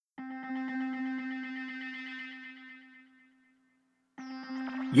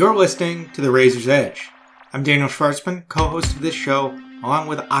You're listening to The Razor's Edge. I'm Daniel Schwartzman, co-host of this show, along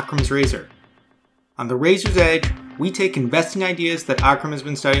with Akram's Razor. On The Razor's Edge, we take investing ideas that Akram has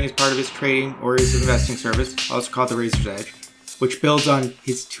been studying as part of his trading or his investing service, also called The Razor's Edge, which builds on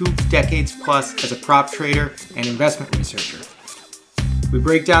his 2 decades plus as a prop trader and investment researcher. We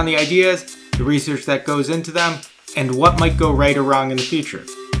break down the ideas, the research that goes into them, and what might go right or wrong in the future.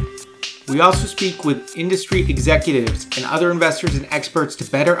 We also speak with industry executives and other investors and experts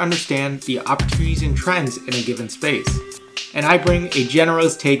to better understand the opportunities and trends in a given space. And I bring a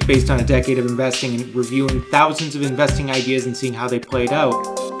generalist take based on a decade of investing and reviewing thousands of investing ideas and seeing how they played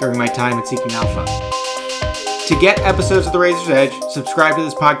out during my time at Seeking Alpha. To get episodes of The Razor's Edge, subscribe to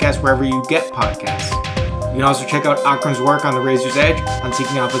this podcast wherever you get podcasts. You can also check out Akram's work on The Razor's Edge on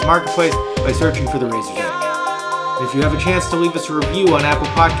Seeking Alpha's marketplace by searching for The Razor's Edge. And if you have a chance to leave us a review on Apple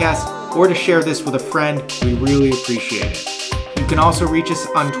Podcasts, or to share this with a friend, we really appreciate it. You can also reach us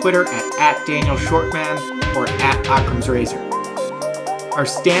on Twitter at Daniel Shortman or at Akram's Razor. Our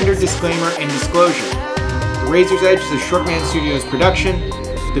standard disclaimer and disclosure. The Razor's Edge is a Shortman Studios production.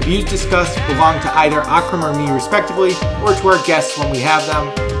 The views discussed belong to either Akram or me respectively, or to our guests when we have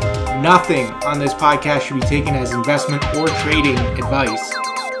them. Nothing on this podcast should be taken as investment or trading advice.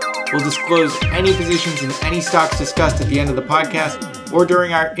 We'll disclose any positions in any stocks discussed at the end of the podcast or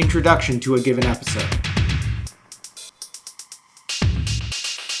during our introduction to a given episode.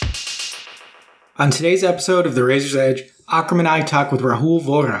 On today's episode of The Razor's Edge, Akram and I talk with Rahul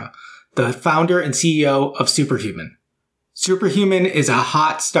Vohra, the founder and CEO of Superhuman. Superhuman is a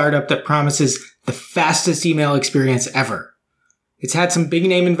hot startup that promises the fastest email experience ever. It's had some big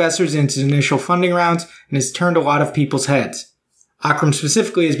name investors in its initial funding rounds and has turned a lot of people's heads. Akram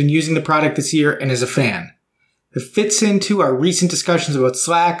specifically has been using the product this year and is a fan. It fits into our recent discussions about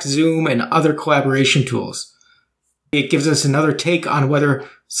Slack, Zoom, and other collaboration tools. It gives us another take on whether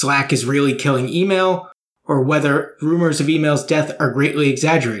Slack is really killing email or whether rumors of email's death are greatly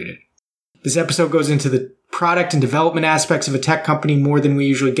exaggerated. This episode goes into the product and development aspects of a tech company more than we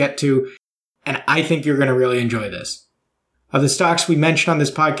usually get to, and I think you're going to really enjoy this. Of the stocks we mentioned on this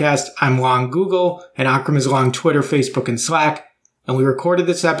podcast, I'm long Google, and Akram is long Twitter, Facebook, and Slack, and we recorded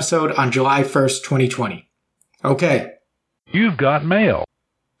this episode on July 1st, 2020. Okay. You've got mail.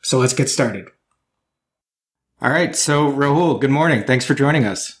 So let's get started. All right. So Rahul, good morning. Thanks for joining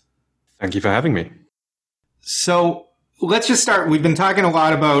us. Thank you for having me. So let's just start. We've been talking a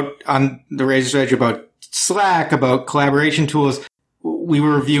lot about on the Razor's Edge about Slack, about collaboration tools. We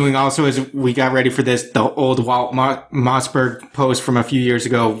were reviewing also as we got ready for this, the old Walt Mossberg post from a few years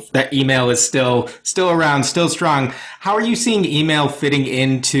ago, that email is still around, still strong. How are you seeing email fitting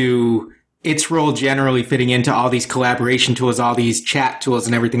into its role, generally fitting into all these collaboration tools, all these chat tools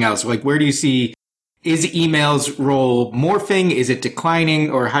and everything else? Like, where do you see, is email's role morphing? Is it declining?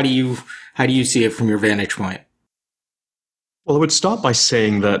 Or how do you see it from your vantage point? Well, I would start by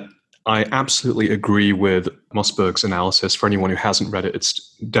saying that I absolutely agree with Mossberg's analysis. For anyone who hasn't read it,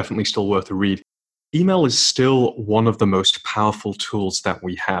 it's definitely still worth a read. Email is still one of the most powerful tools that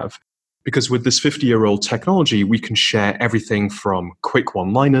we have, because with this 50-year-old technology, we can share everything from quick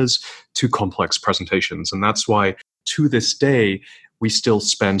one-liners to complex presentations. And that's why, to this day, we still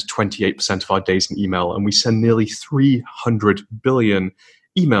spend 28% of our days in email, and we send nearly 300 billion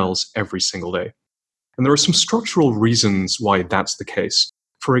emails every single day. And there are some structural reasons why that's the case.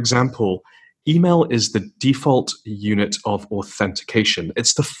 For example, email is the default unit of authentication.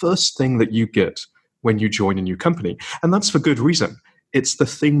 It's the first thing that you get when you join a new company. And that's for good reason. It's the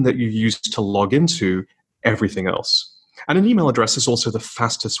thing that you use to log into everything else. And an email address is also the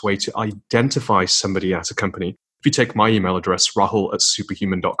fastest way to identify somebody at a company. If you take my email address,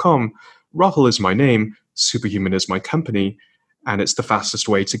 rahul@superhuman.com, Rahul is my name, Superhuman is my company, and it's the fastest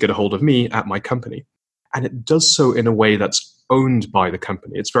way to get a hold of me at my company. And it does so in a way that's owned by the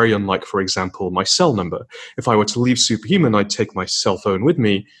company. It's very unlike, for example, my cell number. If I were to leave Superhuman, I'd take my cell phone with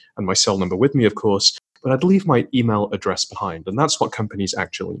me, and my cell number with me, of course, but I'd leave my email address behind. And that's what companies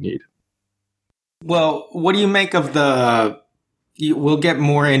actually need. Well, what do you make of we'll get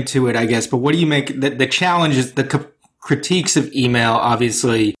more into it, I guess, but what do you make, the challenges, the critiques of email,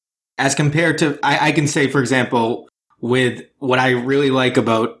 obviously, as compared to, I can say, for example, with what I really like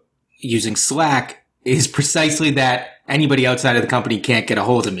about using Slack is precisely that anybody outside of the company can't get a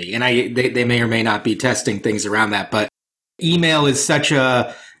hold of me. And they may or may not be testing things around that, but email is such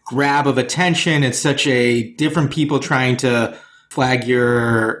a grab of attention. It's such a different people trying to flag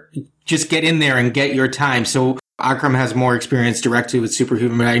just get in there and get your time. So Akram has more experience directly with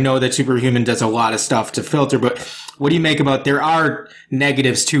Superhuman. I know that Superhuman does a lot of stuff to filter, but what do you make about, there are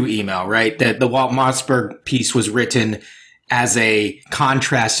negatives to email, right? That the Walt Mossberg piece was written as a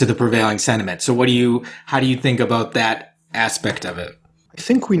contrast to the prevailing sentiment. So how do you think about that aspect of it? I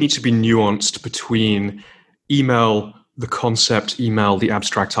think we need to be nuanced between email, the concept, email, the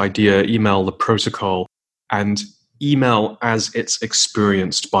abstract idea, email, the protocol, and email as it's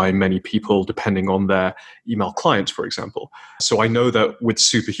experienced by many people, depending on their email client, for example. So I know that with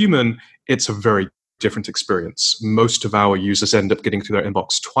Superhuman, it's a very different experience. Most of our users end up getting through their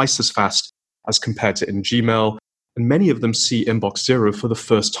inbox twice as fast as compared to in Gmail. And many of them see inbox zero for the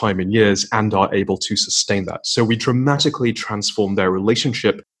first time in years and are able to sustain that. So we dramatically transform their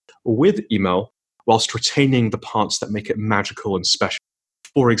relationship with email whilst retaining the parts that make it magical and special.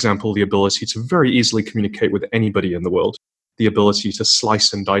 For example, the ability to very easily communicate with anybody in the world, the ability to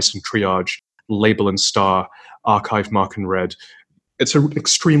slice and dice and triage, label and star, archive, mark and read. It's an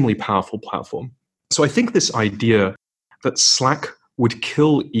extremely powerful platform. So I think this idea that Slack would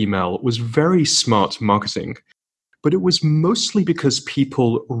kill email was very smart marketing, but it was mostly because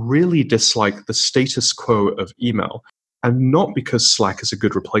people really dislike the status quo of email and not because Slack is a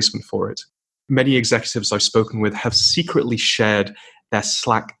good replacement for it. Many executives I've spoken with have secretly shared their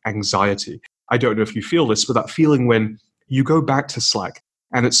Slack anxiety. I don't know if you feel this, but that feeling when you go back to Slack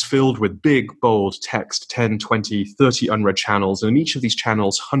and it's filled with big, bold text, 10, 20, 30 unread channels, and in each of these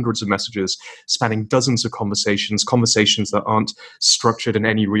channels, hundreds of messages spanning dozens of conversations that aren't structured in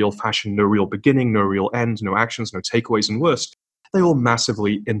any real fashion, no real beginning, no real end, no actions, no takeaways, and worse, they all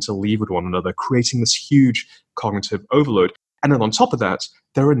massively interleave with one another, creating this huge cognitive overload. And then on top of that,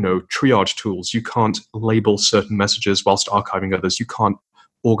 there are no triage tools. You can't label certain messages whilst archiving others. You can't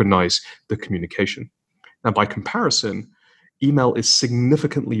organize the communication. Now, by comparison, email is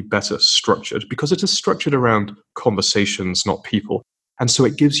significantly better structured because it is structured around conversations, not people. And so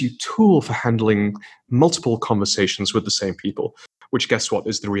it gives you tool for handling multiple conversations with the same people, which guess what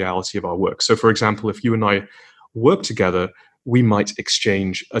is the reality of our work. So for example, if you and I work together, we might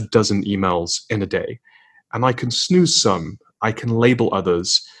exchange a dozen emails in a day. And I can snooze some, I can label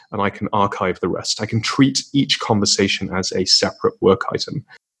others, and I can archive the rest. I can treat each conversation as a separate work item.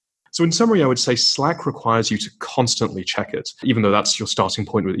 So in summary, I would say Slack requires you to constantly check it, even though that's your starting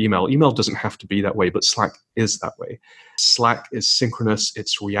point with email. Email doesn't have to be that way, but Slack is that way. Slack is synchronous,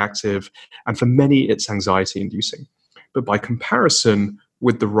 it's reactive, and for many, it's anxiety-inducing. But by comparison,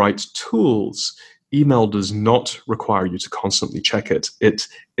 with the right tools, email does not require you to constantly check it. It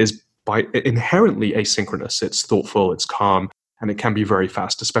is inherently asynchronous. It's thoughtful, it's calm, and it can be very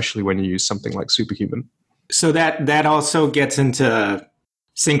fast, especially when you use something like Superhuman. So that also gets into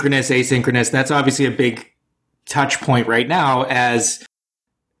synchronous, asynchronous. That's obviously a big touch point right now as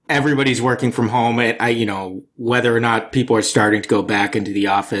everybody's working from home. Whether or not people are starting to go back into the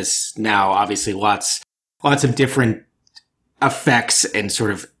office now, obviously lots of different effects and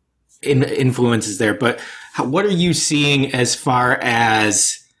sort of influences there. But what are you seeing as far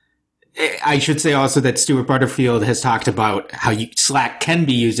as, I should say also that Stuart Butterfield has talked about how Slack can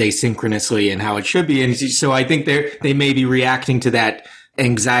be used asynchronously and how it should be. And so I think they may be reacting to that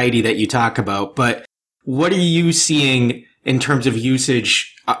anxiety that you talk about. But what are you seeing in terms of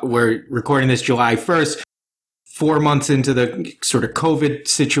usage? We're recording this July 1st, 4 months into the sort of COVID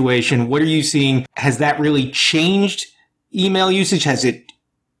situation. What are you seeing? Has that really changed email usage? Has it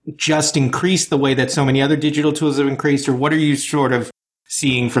just increased the way that so many other digital tools have increased? Or what are you sort of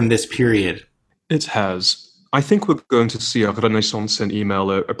seeing from this period? It has. I think we're going to see a renaissance in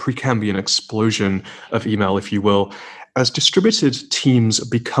email, a Precambrian explosion of email, if you will. As distributed teams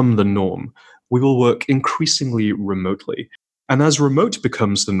become the norm, we will work increasingly remotely. And as remote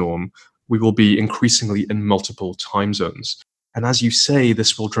becomes the norm, we will be increasingly in multiple time zones. And as you say,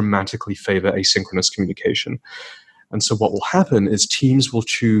 this will dramatically favor asynchronous communication. And so what will happen is teams will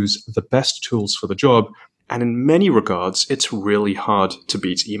choose the best tools for the job. And in many regards, it's really hard to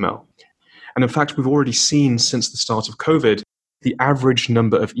beat email. And in fact, we've already seen since the start of COVID, the average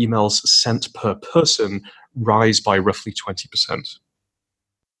number of emails sent per person rise by roughly 20%.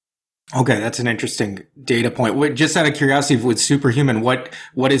 Okay, that's an interesting data point. Just out of curiosity, with Superhuman, what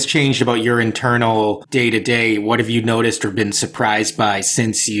has changed about your internal day-to-day? What have you noticed or been surprised by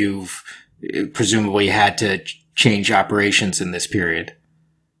since you've presumably had to change operations in this period?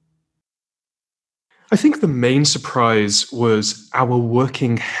 I think the main surprise was our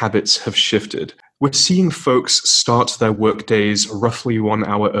working habits have shifted. We're seeing folks start their work days roughly 1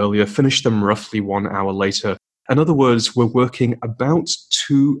 hour earlier, finish them roughly 1 hour later. In other words, we're working about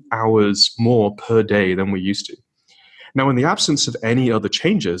 2 hours more per day than we used to. Now, in the absence of any other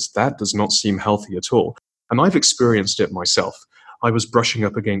changes, that does not seem healthy at all. And I've experienced it myself. I was brushing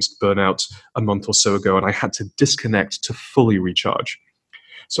up against burnout a month or so ago, and I had to disconnect to fully recharge.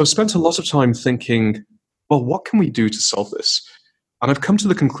 So I spent a lot of time thinking, well, what can we do to solve this? And I've come to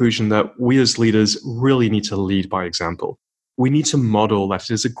the conclusion that we as leaders really need to lead by example. We need to model that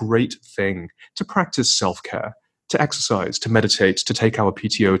it is a great thing to practice self-care, to exercise, to meditate, to take our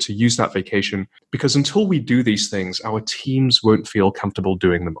PTO, to use that vacation, because until we do these things, our teams won't feel comfortable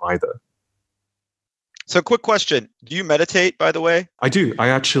doing them either. So quick question. Do you meditate, by the way? I do. I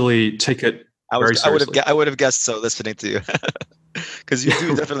actually take it very seriously. I would have guessed so listening to you. Because you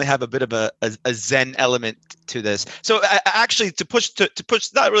do definitely have a bit of a Zen element to this. So actually to push,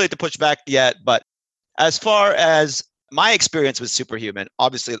 not really to push back yet, but as far as my experience with Superhuman,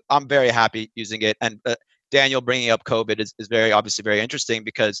 obviously I'm very happy using it. And Daniel bringing up COVID is very obviously very interesting,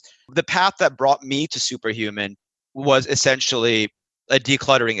 because the path that brought me to Superhuman was essentially a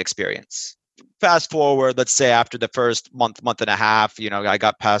decluttering experience. Fast forward, let's say after the first month and a half, I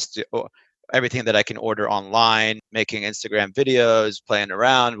got past everything that I can order online, making Instagram videos, playing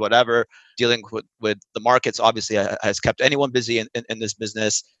around, whatever, dealing with the markets obviously has kept anyone busy in this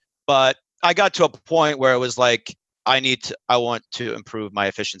business. But I got to a point where it was like, I want to improve my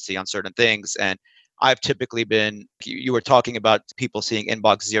efficiency on certain things. And I've typically been, you were talking about people seeing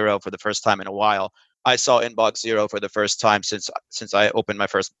inbox zero for the first time in a while. I saw inbox zero for the first time since I opened my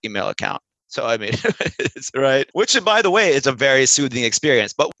first email account. So, I mean, it's right. Which, by the way, is a very soothing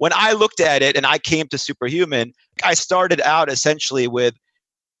experience. But when I looked at it and I came to Superhuman, I started out essentially with,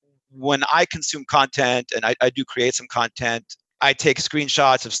 when I consume content and I do create some content, I take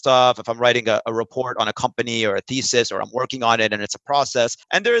screenshots of stuff. If I'm writing a report on a company or a thesis, or I'm working on it and it's a process,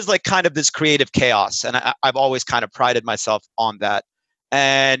 and there is like kind of this creative chaos. And I've always kind of prided myself on that.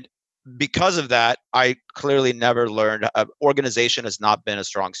 And because of that, I clearly never learned, organization has not been a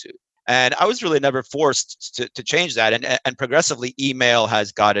strong suit. And I was really never forced to change that. And progressively, email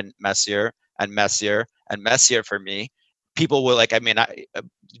has gotten messier and messier and messier for me. People will I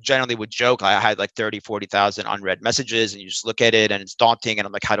generally would joke, I had like 30, 40,000 unread messages, and you just look at it and it's daunting. And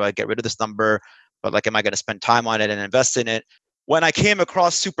I'm like, how do I get rid of this number? But like, am I going to spend time on it and invest in it? When I came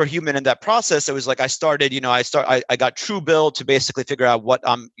across Superhuman in that process, it was like I got Truebill to basically figure out what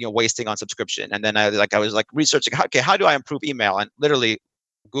I'm wasting on subscription. And then I was researching, how do I improve email? And literally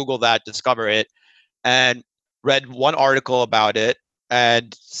Google that, discover it, and read one article about it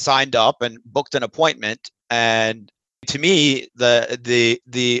and signed up and booked an appointment. And to me,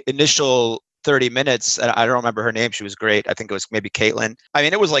 the initial 30 minutes, and I don't remember her name, she was great. I think it was maybe Caitlin. I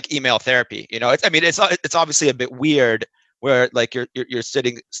mean, it was like email therapy. It's obviously a bit weird where like you're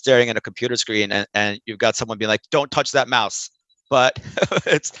sitting staring at a computer screen and you've got someone being like, don't touch that mouse. But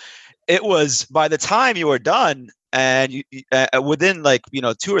it was, by the time you were done, and within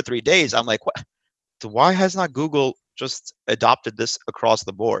 2 or 3 days, I'm like, what? Why has not Google just adopted this across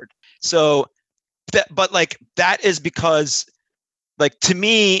the board? So, that is because, to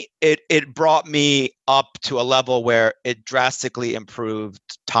me, it brought me up to a level where it drastically improved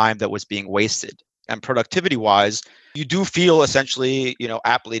time that was being wasted. And productivity wise, you do feel essentially,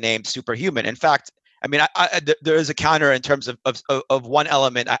 aptly named superhuman. In fact, I mean, there is a counter in terms of one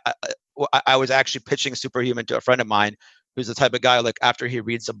element. I was actually pitching Superhuman to a friend of mine who's the type of guy, like, after he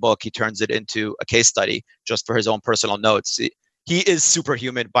reads a book, he turns it into a case study just for his own personal notes. He is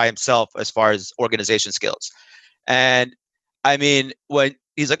superhuman by himself as far as organization skills. And I mean, when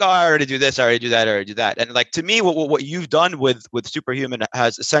he's like, oh, I already do this, I already do that, I already do that. And like, to me, what you've done with Superhuman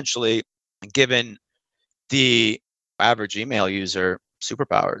has essentially given the average email user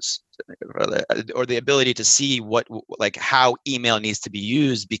superpowers, or the ability to see how email needs to be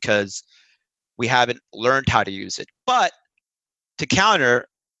used, because we haven't learned how to use it. But to counter,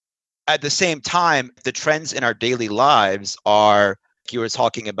 at the same time, the trends in our daily lives are, you were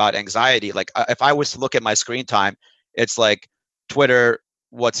talking about anxiety. Like, if I was to look at my screen time, it's like Twitter,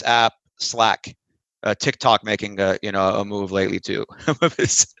 WhatsApp, Slack, TikTok making a move lately too. I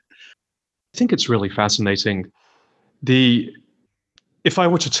think it's really fascinating. If I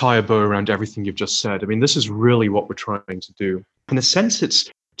were to tie a bow around everything you've just said, I mean, this is really what we're trying to do. In a sense, it's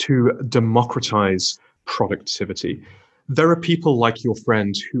to democratize productivity. There are people like your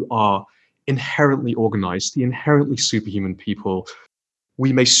friend who are inherently organized, the inherently superhuman people.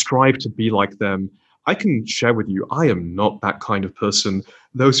 We may strive to be like them. I can share with you, I am not that kind of person.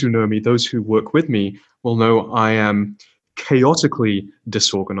 Those who know me, those who work with me, will know I am chaotically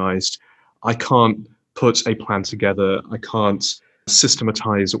disorganized. I can't put a plan together. I can't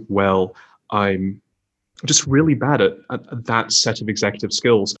systematize well. I'm just really bad at that set of executive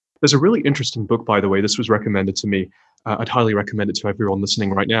skills. There's a really interesting book, by the way. This was recommended to me. I'd highly recommend it to everyone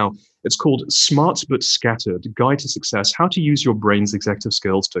listening right now. It's called Smart But Scattered, Guide to Success, How to Use Your Brain's Executive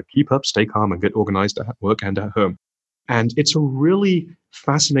Skills to Keep Up, Stay Calm, and Get Organized at Work and at Home. And it's a really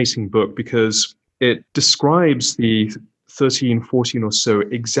fascinating book because It describes the 13, 14 or so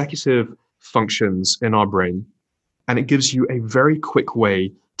executive functions in our brain, and it gives you a very quick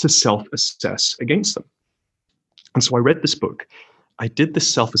way to self-assess against them. And so I read this book, I did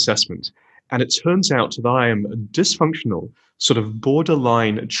this self-assessment, and it turns out that I am a dysfunctional, sort of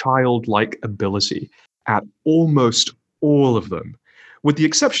borderline childlike ability at almost all of them, with the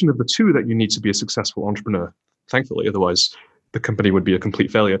exception of the two that you need to be a successful entrepreneur, thankfully, otherwise the company would be a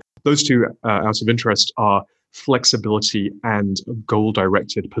complete failure. Those two, out of interest, are flexibility and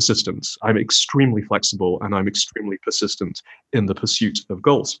goal-directed persistence. I'm extremely flexible and I'm extremely persistent in the pursuit of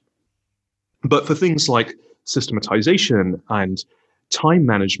goals. But for things like systematization and time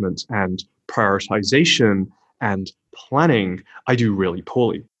management and prioritization and planning, I do really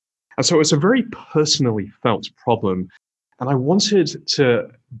poorly. And so it's a very personally felt problem. And I wanted to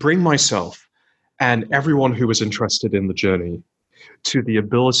bring myself and everyone who was interested in the journey to the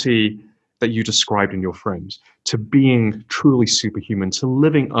ability that you described in your friends, to being truly superhuman, to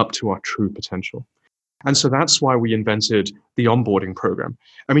living up to our true potential. And so that's why we invented the onboarding program.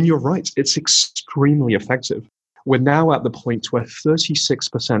 I mean, you're right, it's extremely effective. We're now at the point where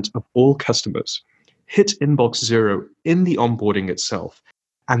 36% of all customers hit inbox zero in the onboarding itself,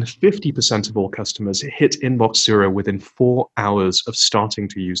 and 50% of all customers hit inbox zero within 4 hours of starting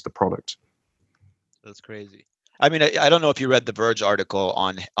to use the product. That's crazy. I mean, I don't know if you read the Verge article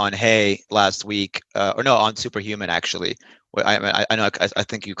on Hey last week, or no, on Superhuman actually. I know I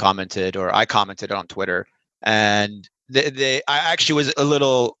think you commented, or I commented on Twitter, and I actually was a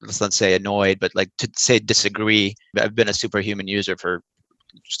little, let's say annoyed, but like to say disagree. I've been a Superhuman user for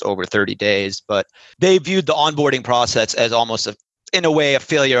just over 30 days, but they viewed the onboarding process as almost in a way a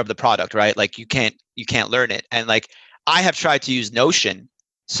failure of the product, right? Like you can't learn it, and like I have tried to use Notion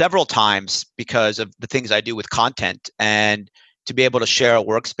several times because of the things I do with content and to be able to share a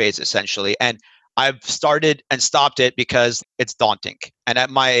workspace essentially. And I've started and stopped it because it's daunting. And at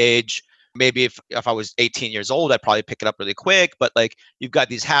my age, maybe if I was 18 years old, I'd probably pick it up really quick. But like you've got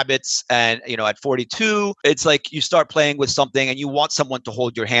these habits, and at 42, it's like you start playing with something and you want someone to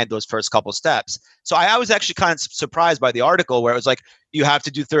hold your hand those first couple steps. So I was actually kind of surprised by the article where it was like, you have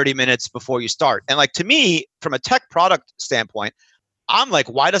to do 30 minutes before you start. And like to me, from a tech product standpoint, I'm like,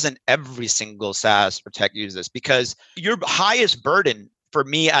 why doesn't every single SaaS or tech use this? Because your highest burden for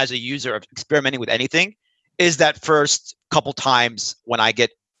me as a user of experimenting with anything is that first couple times when I get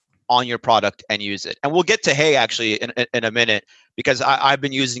on your product and use it. And we'll get to Hey actually in a minute, because I've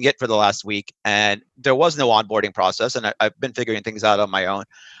been using it for the last week and there was no onboarding process, and I've been figuring things out on my own.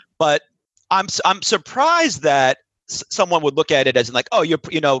 But I'm surprised that someone would look at it as like, oh,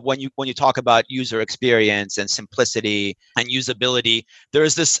 when you talk about user experience and simplicity and usability, there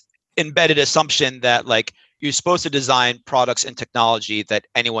is this embedded assumption that like you're supposed to design products and technology that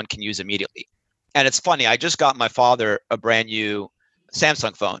anyone can use immediately. And it's funny, I just got my father a brand new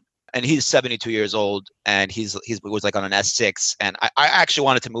Samsung phone, and he's 72 years old, and he was like on an S6, and I actually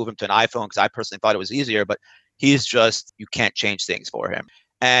wanted to move him to an iPhone because I personally thought it was easier, but he's just, you can't change things for him.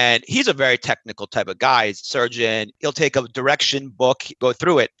 And he's a very technical type of guy. He's a surgeon. He'll take a direction book, go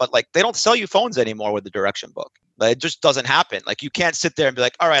through it. But like, they don't sell you phones anymore with the direction book. Like, it just doesn't happen. Like, you can't sit there and be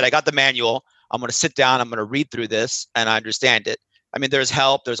like, all right, I got the manual. I'm going to sit down. I'm going to read through this and I understand it. I mean, there's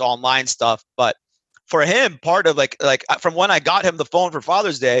help, there's online stuff. But for him, part of like from when I got him the phone for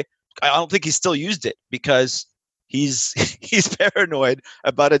Father's Day, I don't think he still used it because he's paranoid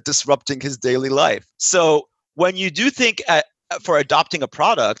about it disrupting his daily life. So when you do think for adopting a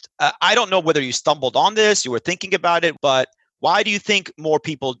product, I don't know whether you stumbled on this, you were thinking about it, but why do you think more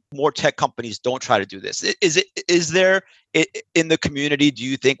tech companies don't try to do this? Is there in the community, do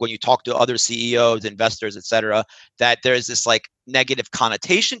you think when you talk to other CEOs, investors, et cetera, that there's this like negative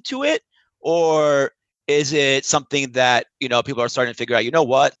connotation to it? Or is it something that, people are starting to figure out,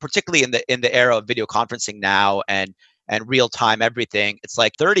 what, particularly in the era of video conferencing now and real time everything, it's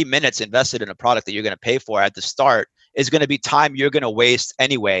like 30 minutes invested in a product that you're going to pay for at the start is going to be time you're going to waste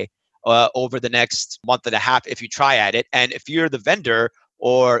anyway over the next month and a half if you try at it. And if you're the vendor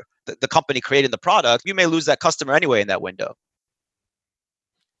or the company creating the product, you may lose that customer anyway in that window.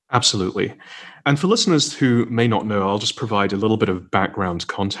 Absolutely. And for listeners who may not know, I'll just provide a little bit of background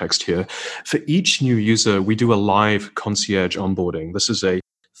context here. For each new user, we do a live concierge onboarding. This is a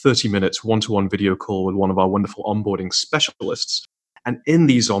 30-minute one-to-one video call with one of our wonderful onboarding specialists. And in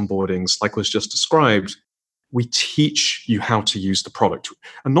these onboardings, like was just described, we teach you how to use the product.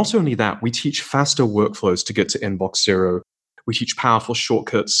 And not only that, we teach faster workflows to get to inbox zero. We teach powerful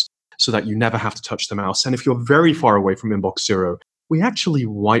shortcuts so that you never have to touch the mouse. And if you're very far away from inbox zero, we actually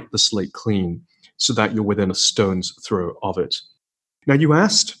wipe the slate clean so that you're within a stone's throw of it. Now, you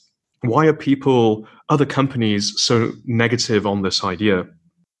asked Why are other companies, so negative on this idea?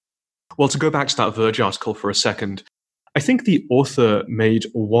 Well, to go back to that Verge article for a second, I think the author made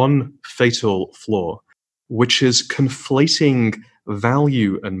one fatal flaw, which is conflating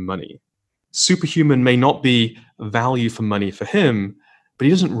value and money. Superhuman may not be value for money for him, but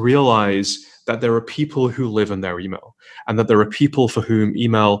he doesn't realize that there are people who live in their email, and that there are people for whom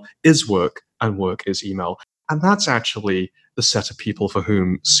email is work and work is email. And that's actually the set of people for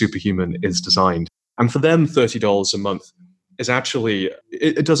whom Superhuman is designed. And for them, $30 a month is actually,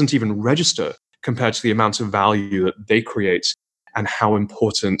 it doesn't even register compared to the amount of value that they create and how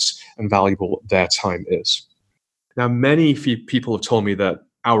important and valuable their time is. Now, many people have told me that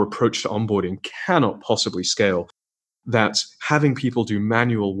our approach to onboarding cannot possibly scale, that having people do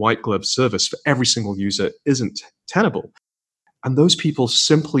manual white glove service for every single user isn't tenable. And those people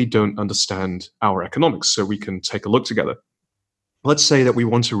simply don't understand our economics. So we can take a look together. Let's say that we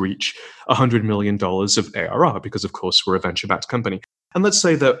want to reach $100 million of ARR, because of course we're a venture-backed company. And let's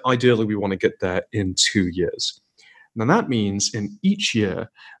say that ideally we want to get there in 2 years. Now that means in each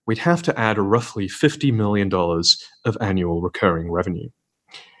year, we'd have to add roughly $50 million of annual recurring revenue.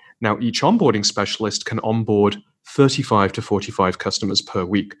 Now, each onboarding specialist can onboard 35 to 45 customers per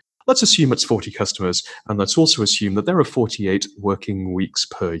week. Let's assume it's 40 customers, and let's also assume that there are 48 working weeks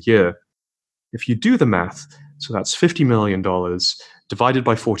per year. If you do the math, so that's $50 million divided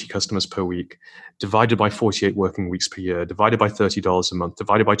by 40 customers per week, divided by 48 working weeks per year, divided by $30 a month,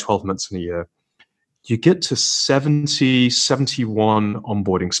 divided by 12 months in a year, you get to 71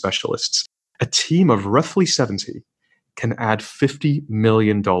 onboarding specialists. A team of roughly 70 can add $50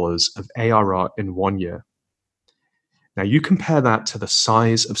 million of ARR in 1 year. Now, you compare that to the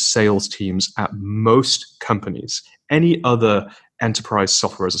size of sales teams at most companies, any other enterprise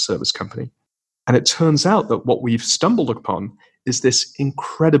software as a service company. And it turns out that what we've stumbled upon is this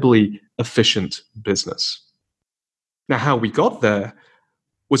incredibly efficient business. Now, how we got there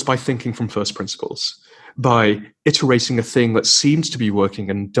was by thinking from first principles, by iterating a thing that seemed to be working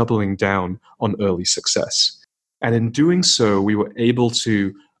and doubling down on early success. And in doing so, we were able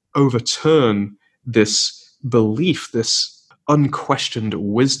to overturn this belief, this unquestioned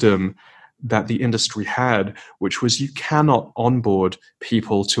wisdom that the industry had, which was you cannot onboard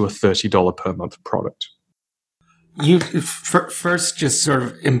people to a $30 per month product. You first just sort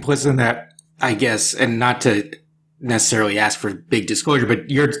of implicit in that, I guess, and not to necessarily ask for big disclosure, but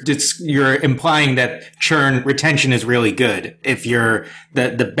you're implying that churn retention is really good. If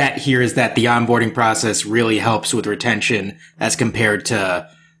the bet here is that the onboarding process really helps with retention as compared to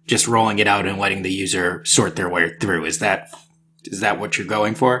just rolling it out and letting the user sort their way through. Is that what you're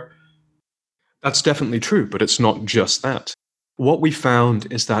going for? That's definitely true, but it's not just that. What we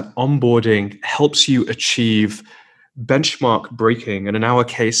found is that onboarding helps you achieve benchmark breaking, and in our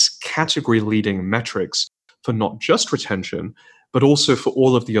case, category leading metrics for not just retention, but also for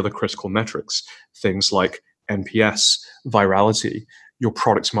all of the other critical metrics, things like NPS, virality, your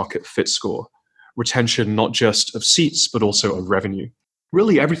product market fit score, retention not just of seats, but also of revenue.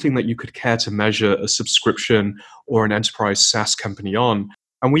 Really everything that you could care to measure a subscription or an enterprise SaaS company on.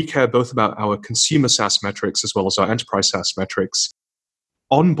 And we care both about our consumer SaaS metrics as well as our enterprise SaaS metrics.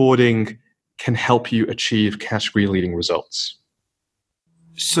 Onboarding can help you achieve category leading results.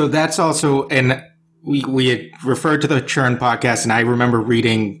 So that's also, and we had referred to the churn podcast, and I remember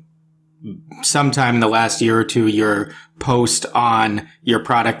reading sometime in the last year or two your post on your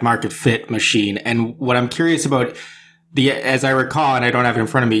product market fit machine. And what I'm curious about, as I recall, and I don't have it in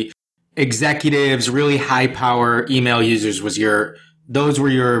front of me, executives, really high power email users those were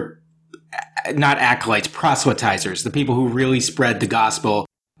your, not acolytes, proselytizers, the people who really spread the gospel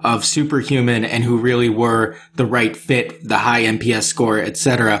of Superhuman and who really were the right fit, the high NPS score,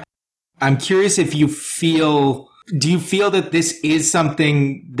 etc. I'm curious if do you feel that this is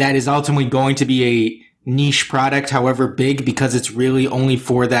something that is ultimately going to be a niche product, however big, because it's really only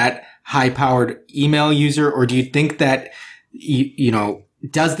for that high-powered email user? Or do you think that,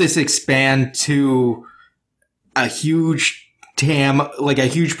 does this expand to a huge TAM, like a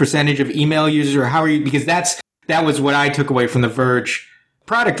huge percentage of email users? Or how are you, because that was what I took away from the Verge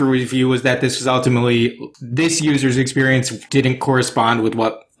product review, was that this was ultimately, this user's experience didn't correspond with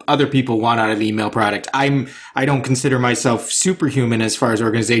what other people want out of the email product. I don't consider myself superhuman as far as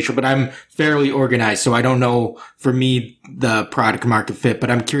organization, but I'm fairly organized. So I don't know, for me, the product market fit, but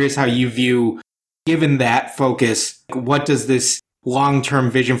I'm curious how you view, given that focus, what does this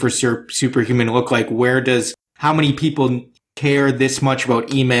long-term vision for Superhuman look like? How many people care this much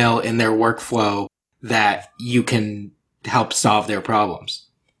about email in their workflow that you can help solve their problems?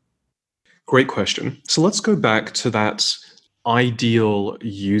 Great question. So let's go back to that ideal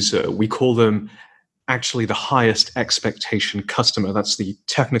user. We call them actually the highest expectation customer. That's the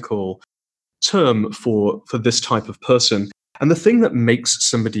technical term for this type of person. And the thing that makes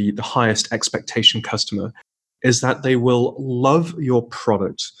somebody the highest expectation customer is that they will love your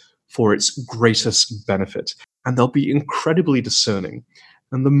product for its greatest benefit. And they'll be incredibly discerning.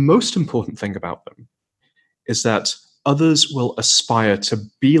 And the most important thing about them is that others will aspire to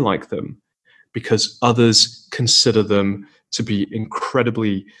be like them because others consider them to be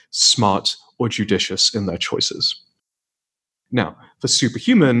incredibly smart or judicious in their choices. Now, for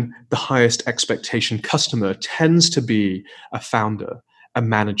Superhuman, the highest expectation customer tends to be a founder, a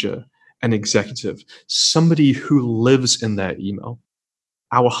manager, an executive, somebody who lives in their email.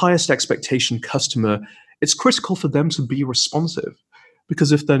 Our highest expectation customer, it's critical for them to be responsive,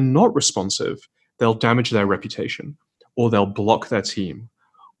 because if they're not responsive, they'll damage their reputation, or they'll block their team,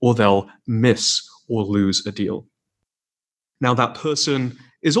 or they'll miss or lose a deal. Now, that person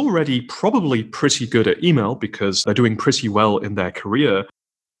is already probably pretty good at email because they're doing pretty well in their career,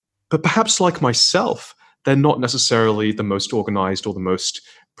 but perhaps like myself, they're not necessarily the most organized or the most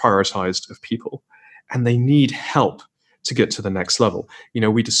prioritized of people, and they need help to get to the next level.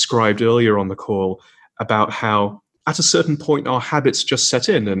 We described earlier on the call about how at a certain point our habits just set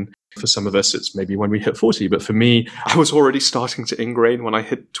in, and for some of us it's maybe when we hit 40, but for me, I was already starting to ingrain when I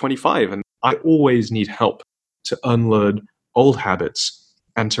hit 25, and I always need help to unlearn old habits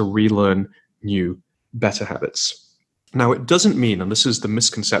and to relearn new, better habits. Now, it doesn't mean, and this is the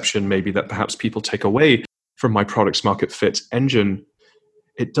misconception maybe that perhaps people take away from my product's market fit engine,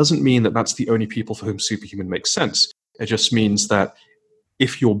 it doesn't mean that that's the only people for whom Superhuman makes sense. It just means that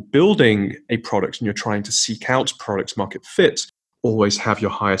if you're building a product and you're trying to seek out product market fit, always have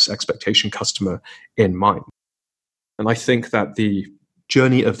your highest expectation customer in mind. And I think that the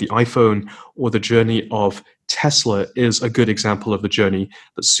journey of the iPhone or the journey of Tesla is a good example of the journey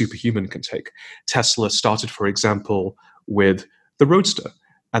that Superhuman can take. Tesla started, for example, with the Roadster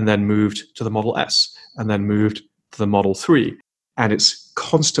and then moved to the Model S and then moved to the Model 3. And it's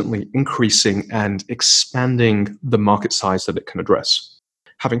constantly increasing and expanding the market size that it can address.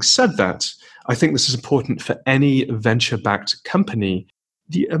 Having said that, I think this is important for any venture-backed company.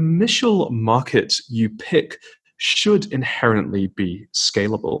 The initial market you pick should inherently be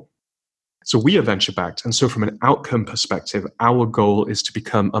scalable. So we are venture-backed, and so from an outcome perspective, our goal is to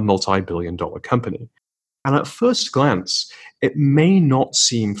become a multi-billion-dollar company. And at first glance, it may not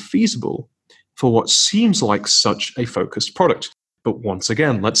seem feasible for what seems like such a focused product. But once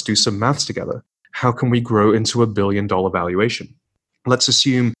again, let's do some maths together. How can we grow into $1 billion valuation? Let's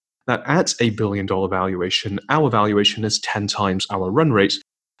assume that at $1 billion valuation, our valuation is 10 times our run rate.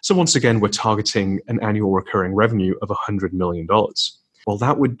 So once again, we're targeting an annual recurring revenue of $100 million. Well,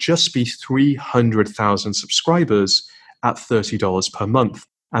 that would just be 300,000 subscribers at $30 per month.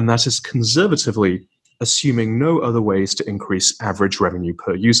 And that is conservatively assuming no other ways to increase average revenue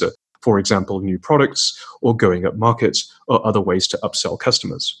per user. For example, new products or going up markets or other ways to upsell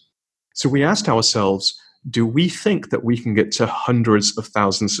customers. So we asked ourselves, do we think that we can get to hundreds of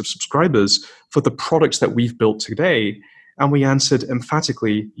thousands of subscribers for the products that we've built today? And we answered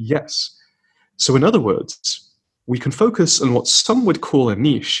emphatically, yes. So in other words, we can focus on what some would call a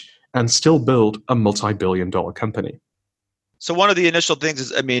niche and still build a multi-billion-dollar company. So one of the initial things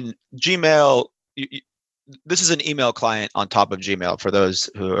is, Gmail, this is an email client on top of Gmail for those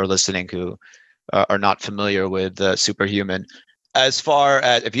who are listening who are not familiar with Superhuman. As far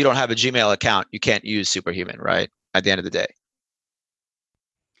as if you don't have a Gmail account, you can't use Superhuman, right? At the end of the day.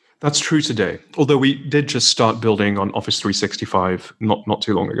 That's true today, although we did just start building on Office 365 not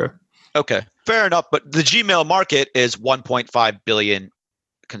too long ago. Okay, fair enough. But the Gmail market is 1.5 billion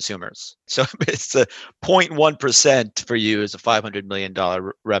consumers. So it's a 0.1% for you as a $500 million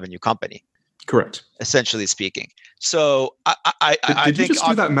revenue company. Correct. Essentially speaking. So I did you think just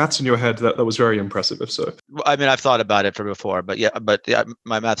do that maths in your head? That was very impressive, if so. I've thought about it for before, but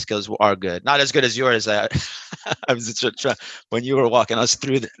my math skills are good. Not as good as yours. I was trying, when you were walking us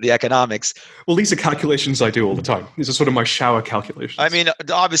through the economics. Well, these are calculations I do all the time. These are sort of my shower calculations.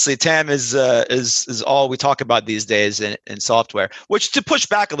 Obviously, TAM is all we talk about these days in software. Which, to push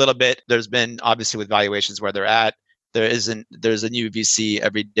back a little bit, there's been obviously with valuations where they're at. There's a new VC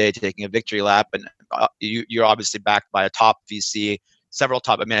every day taking a victory lap, and you're obviously backed by a top VC, several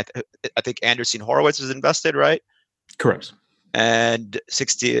top. I think Andreessen Horowitz is invested, right? Correct. And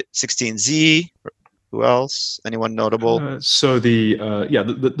 16Z. Who else? Anyone notable? So the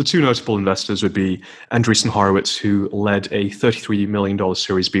two notable investors would be Andreessen Horowitz, who led a $33 million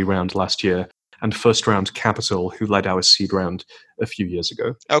Series B round last year, and first round capital who led our seed round a few years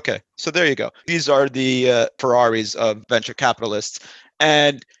ago. Okay, so there you go. These are the Ferraris of venture capitalists.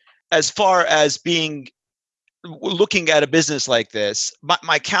 And as far as looking at a business like this,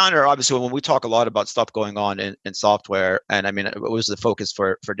 my counter, obviously, when we talk a lot about stuff going on in software, and I mean, it was the focus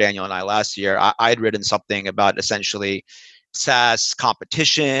for Daniel and I last year, I'd written something about essentially SaaS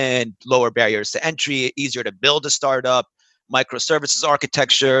competition, lower barriers to entry, easier to build a startup, microservices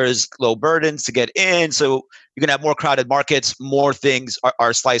architectures, low burdens to get in. So you're going to have more crowded markets, more things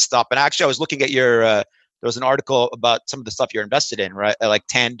are sliced up. And actually, I was looking at there was an article about some of the stuff you're invested in, right? Like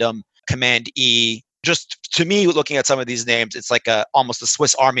Tandem, Command E. Just to me, looking at some of these names, it's like almost a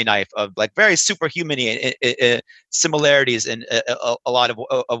Swiss Army knife of like very superhuman similarities in a lot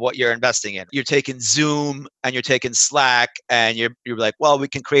of what you're investing in. You're taking Zoom and you're taking Slack, and you're like, well, we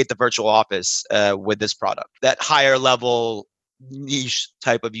can create the virtual office with this product, that higher level niche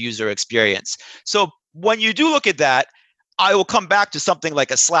type of user experience. So when you do look at that, I will come back to something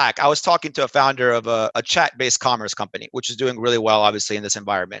like a Slack. I was talking to a founder of a chat-based commerce company, which is doing really well, obviously, in this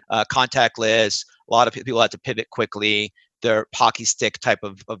environment. Contactless, a lot of people had to pivot quickly. Their hockey stick type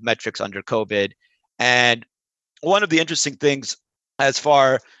of metrics under COVID. And one of the interesting things as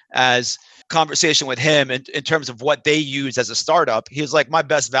far as conversation with him in terms of what they use as a startup, he was like, my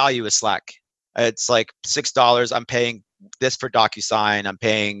best value is Slack. It's like $6. I'm paying this for DocuSign, I'm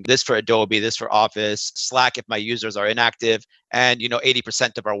paying this for Adobe, this for Office, Slack if my users are inactive, and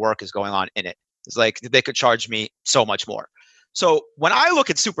 80% of our work is going on in it. It's like they could charge me so much more. So when I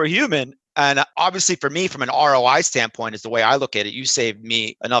look at Superhuman, and obviously for me, from an ROI standpoint, is the way I look at it. You saved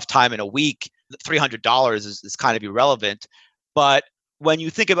me enough time in a week. $300 is kind of irrelevant. But when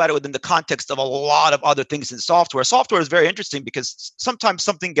you think about it within the context of a lot of other things in software is very interesting because sometimes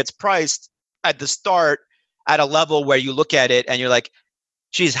something gets priced at the start at a level where you look at it and you're like,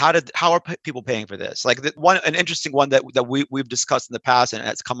 geez, how are people paying for this? Like an interesting one that we've discussed in the past and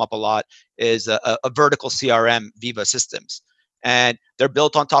it's come up a lot is a vertical CRM, Viva Systems. And they're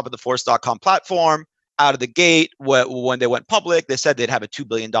built on top of the Force.com platform. Out of the gate, when they went public, they said they'd have a $2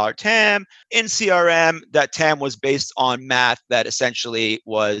 billion TAM. In CRM, that TAM was based on math that essentially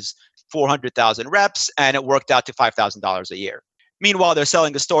was 400,000 reps, and it worked out to $5,000 a year. Meanwhile, they're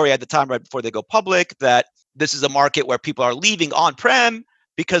selling a story at the time right before they go public that this is a market where people are leaving on-prem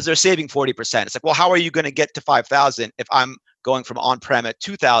because they're saving 40%. It's like, well, how are you going to get to 5,000 if I'm going from on-prem at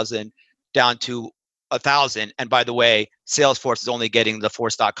 2,000 down to 1,000? And by the way, Salesforce is only getting the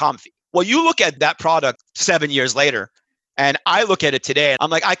Force.com fee. Well, you look at that product 7 years later, and I look at it today, and I'm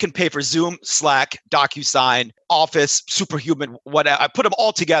like, I can pay for Zoom, Slack, DocuSign, Office, Superhuman, whatever. I put them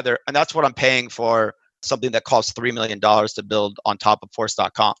all together, and that's what I'm paying for something that costs $3 million to build on top of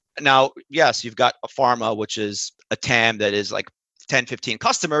Force.com. Now, yes, you've got a pharma, which is a TAM that is like 10, 15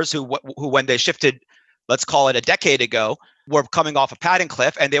 customers who when they shifted, let's call it a decade ago, were coming off a patent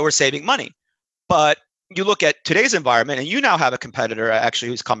cliff and they were saving money. But you look at today's environment, and you now have a competitor actually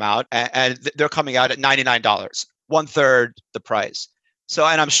who's come out, and they're coming out at $99, 1/3 the price. So,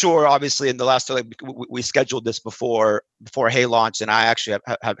 and I'm sure, obviously, in the last we scheduled this before Hey launched, and I actually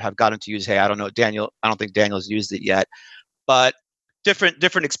have gotten to use Hey. I don't know, Daniel. I don't think Daniel's used it yet, but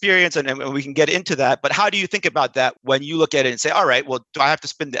different experience, and we can get into that. But how do you think about that when you look at it and say, all right, well, do I have to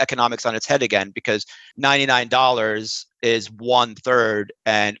spin the economics on its head again because $99 is 1/3,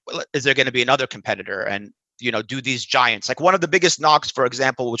 and is there going to be another competitor? And do these giants, like one of the biggest knocks, for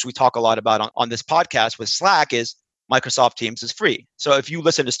example, which we talk a lot about on this podcast with Slack, is Microsoft Teams is free. So if you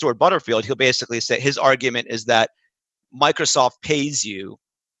listen to Stuart Butterfield, he'll basically say his argument is that Microsoft pays you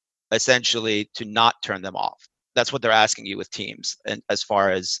essentially to not turn them off. That's what they're asking you with Teams. And as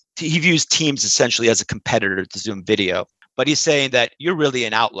far as he views Teams essentially as a competitor to Zoom Video, but he's saying that you're really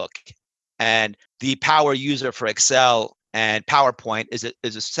in Outlook, and the power user for Excel and PowerPoint is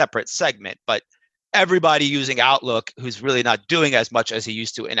a separate segment. But everybody using Outlook who's really not doing as much as he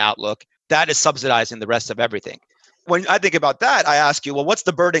used to in Outlook, that is subsidizing the rest of everything. When I think about that, I ask you, well, what's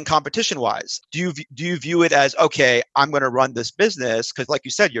the burden competition-wise? Do you view it as, okay, I'm going to run this business because, like you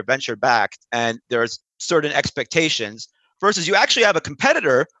said, you're venture-backed and there's certain expectations, versus you actually have a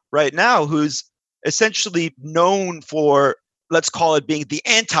competitor right now who's essentially known for, let's call it, being the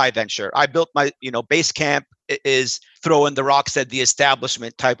anti-venture. I built my, Basecamp is throwing the rocks at the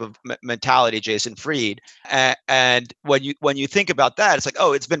establishment type of mentality, Jason Fried. And when you think about that, it's like,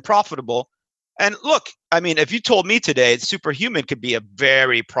 oh, it's been profitable. And look, I mean, if you told me today Superhuman could be a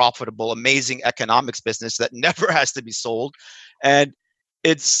very profitable, amazing economics business that never has to be sold, and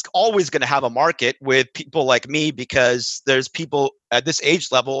it's always going to have a market with people like me, because there's people at this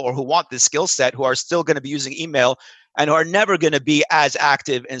age level or who want this skill set who are still going to be using email and who are never going to be as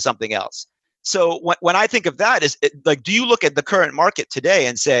active in something else. So when I think of that, like, do you look at the current market today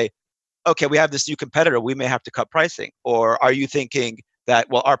and say, okay, we have this new competitor, we may have to cut pricing? Or are you thinking that,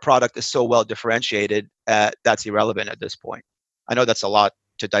 well, our product is so well differentiated, that's irrelevant at this point? I know that's a lot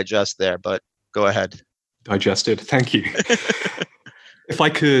to digest there, but go ahead. Digested. Thank you. If I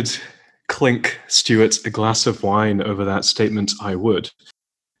could clink Stuart a glass of wine over that statement, I would.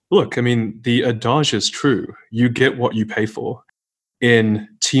 Look, I mean, the adage is true. You get what you pay for. In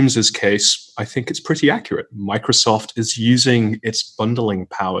Teams' case, I think it's pretty accurate. Microsoft is using its bundling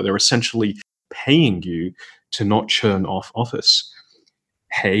power. They're essentially paying you to not churn off Office.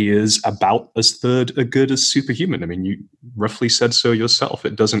 Hey is about as good as Superhuman. I mean, you roughly said so yourself.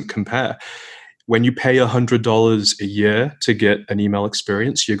 It doesn't compare. When you pay $100 a year to get an email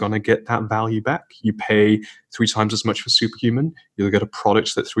experience, you're going to get that value back. You pay 3 times as much for Superhuman, you'll get a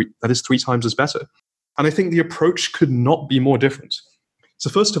product that is 3 times as better. And I think the approach could not be more different. So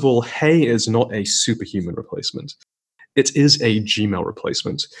first of all, Hey is not a Superhuman replacement. It is a Gmail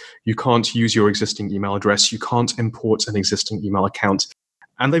replacement. You can't use your existing email address. You can't import an existing email account.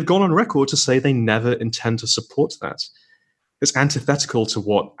 And they've gone on record to say they never intend to support that. It's antithetical to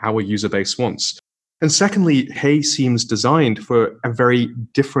what our user base wants. And secondly, Hey seems designed for a very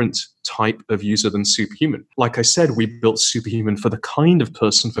different type of user than Superhuman. Like I said, we built Superhuman for the kind of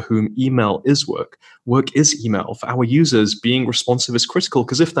person for whom email is work. Work is email. For our users, being responsive is critical,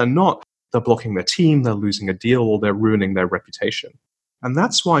 because if they're not, they're blocking their team, they're losing a deal, or they're ruining their reputation. And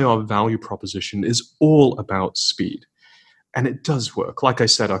that's why our value proposition is all about speed. And it does work. Like I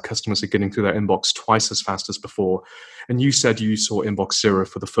said, our customers are getting through their inbox twice as fast as before. And you said you saw Inbox Zero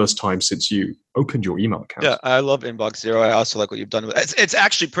for the first time since you opened your email account. Yeah, I love Inbox Zero. I also like what you've done with it. It's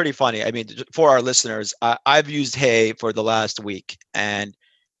actually pretty funny. I mean, for our listeners, I've used Hey for the last week. And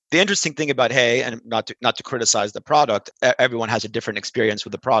the interesting thing about Hey, and not to criticize the product, everyone has a different experience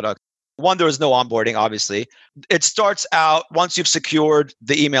with the product. One, there is no onboarding, obviously. It starts out once you've secured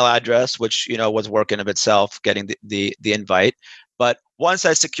the email address, which was work in of itself, getting the invite. But once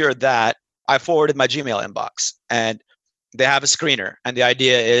I secured that, I forwarded my Gmail inbox, and they have a screener. And the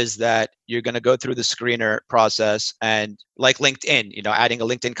idea is that you're going to go through the screener process, and like LinkedIn, adding a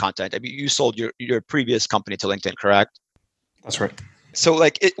LinkedIn content. I mean, you sold your previous company to LinkedIn, correct? That's right. So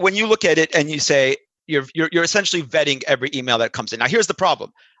when you look at it and you say you're essentially vetting every email that comes in. Now, here's the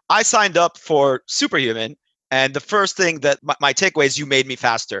problem. I signed up for Superhuman, and the first thing that my takeaway is, you made me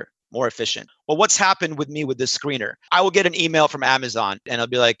faster, more efficient. Well, what's happened with me with this screener? I will get an email from Amazon, and it'll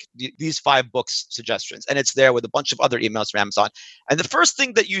be like, these 5 books suggestions, and it's there with a bunch of other emails from Amazon. And the first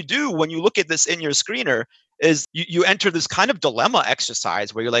thing that you do when you look at this in your screener is you enter this kind of dilemma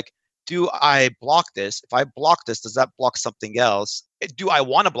exercise where you're like, do I block this? If I block this, does that block something else? Do I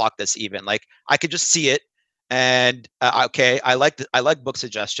want to block this even? Like, I could just see it. And okay, I like book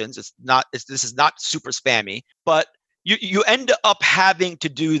suggestions. This is not super spammy, but you end up having to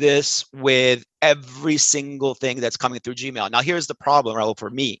do this with every single thing that's coming through Gmail. Now, here's the problem, Rahul, for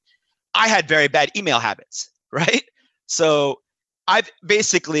me. I had very bad email habits, right? So I'm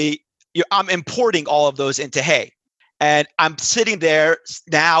importing all of those into Hey, and I'm sitting there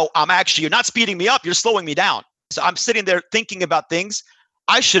now. You're not speeding me up, you're slowing me down. So I'm sitting there thinking about things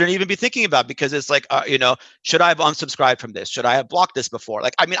I shouldn't even be thinking about, because it's like, should I have unsubscribed from this? Should I have blocked this before?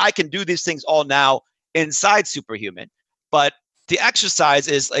 Like, I mean, I can do these things all now inside Superhuman, but the exercise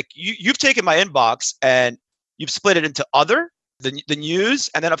is like, you've taken my inbox and you've split it into the news,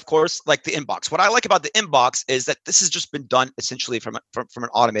 and then of course, like the inbox. What I like about the inbox is that this has just been done essentially from an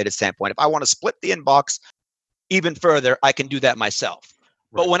automated standpoint. If I want to split the inbox even further, I can do that myself.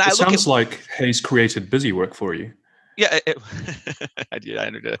 Right. But when it sounds like Hey's created busy work for you. Yeah, I knew you're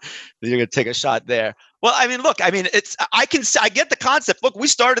going to take a shot there. Well, I mean, look, I get the concept. Look, we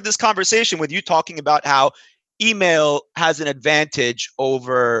started this conversation with you talking about how email has an advantage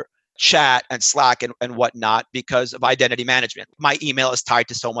over chat and Slack and whatnot because of identity management. My email is tied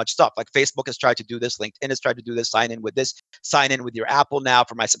to so much stuff. Like Facebook has tried to do this, LinkedIn has tried to do this, sign in with your Apple now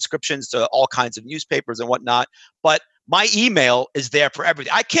for my subscriptions to all kinds of newspapers and whatnot. But my email is there for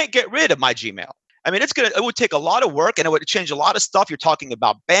everything. I can't get rid of my Gmail. I mean, it would take a lot of work, and it would change a lot of stuff. You're talking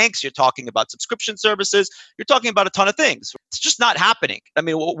about banks, you're talking about subscription services, you're talking about a ton of things. It's just not happening. I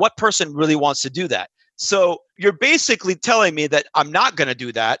mean, what person really wants to do that? So you're basically telling me that I'm not going to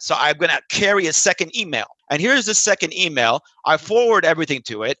do that. So I'm going to carry a second email. And here's the second email. I forward everything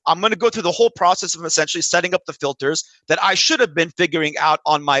to it. I'm going to go through the whole process of essentially setting up the filters that I should have been figuring out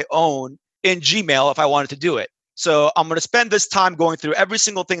on my own in Gmail if I wanted to do it. So I'm going to spend this time going through every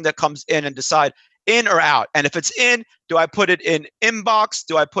single thing that comes in and decide in or out. And if it's in, do I put it in inbox?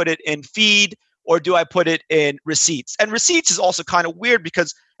 Do I put it in feed? or do I put it in receipts? And receipts is also kind of weird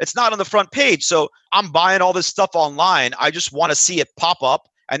because it's not on the front page. So I'm buying all this stuff online. I just want to see it pop up.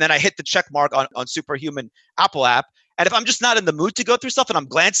 And then I hit the check mark on Superhuman Apple app. And if I'm just not in the mood to go through stuff and I'm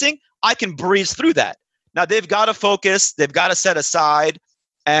glancing, I can breeze through that. Now they've got to focus, they've got to set aside,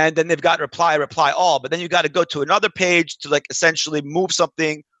 and then they've got reply all. But then you got to go to another page to like essentially move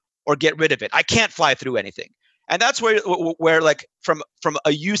something or get rid of it. I can't fly through anything. And that's where like from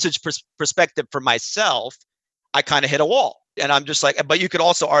a usage perspective for myself, I kind of hit a wall. And I'm just like, but you could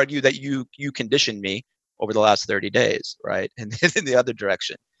also argue that you conditioned me over the last 30 days, right? And in the other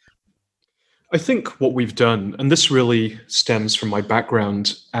direction. I think what we've done, and this really stems from my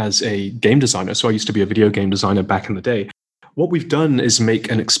background as a game designer. So I used to be a video game designer back in the day. What we've done is make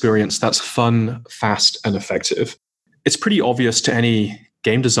an experience that's fun, fast, and effective. It's pretty obvious to any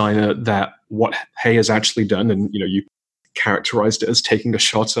game designer that what Hey has actually done, and you characterized it as taking a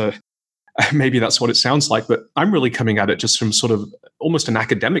shot. Maybe that's what it sounds like, but I'm really coming at it just from sort of almost an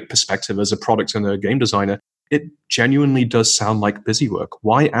academic perspective as a product and a game designer. It genuinely does sound like busy work.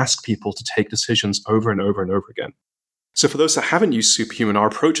 Why ask people to take decisions over and over and over again? So for those that haven't used Superhuman, our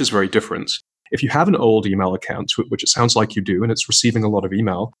approach is very different. If you have an old email account, which it sounds like you do, and it's receiving a lot of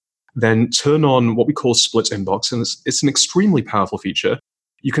email, then turn on what we call split inbox, and it's an extremely powerful feature.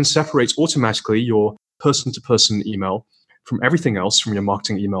 You can separate automatically your person-to-person email from everything else, from your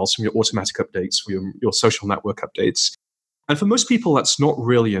marketing emails, from your automatic updates, from your social network updates. And for most people, that's not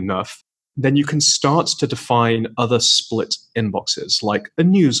really enough. Then you can start to define other split inboxes, like a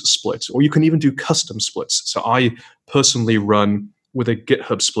news split, or you can even do custom splits. So I personally run with a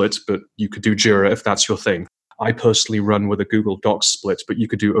GitHub split, but you could do Jira if that's your thing. I personally run with a Google Docs split, but you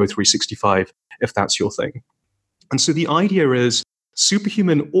could do O365 if that's your thing. And so the idea is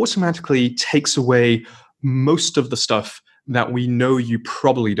Superhuman automatically takes away most of the stuff that we know you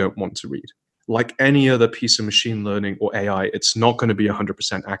probably don't want to read. Like any other piece of machine learning or AI, it's not going to be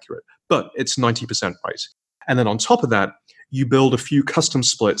 100% accurate, but it's 90% right. And then on top of that, you build a few custom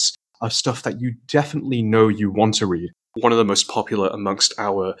splits of stuff that you definitely know you want to read. One of the most popular amongst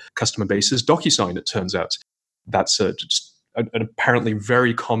our customer base is DocuSign, it turns out. That's just an apparently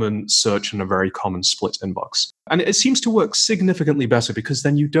very common search and a very common split inbox. And it seems to work significantly better because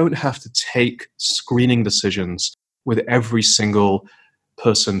then you don't have to take screening decisions with every single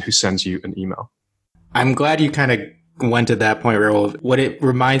person who sends you an email. I'm glad you kind of went to that point, Rahul. What it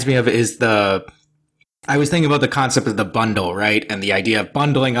reminds me of is I was thinking about the concept of the bundle, right? And the idea of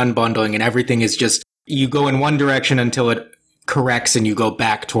bundling, unbundling, and everything is just, you go in one direction until it corrects and you go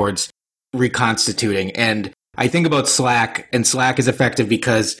back towards reconstituting. And I think about Slack, and Slack is effective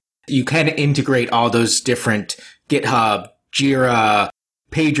because you can integrate all those different GitHub, Jira,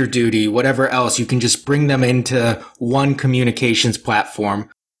 PagerDuty, whatever else. You can just bring them into one communications platform.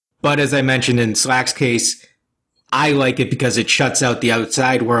 But as I mentioned in Slack's case, I like it because it shuts out the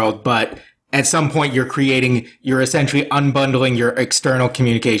outside world. But at some point you're essentially unbundling your external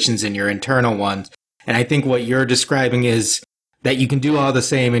communications and your internal ones. And I think what you're describing is that you can do all the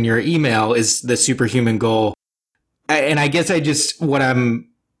same in your email is the Superhuman goal. And I guess what I'm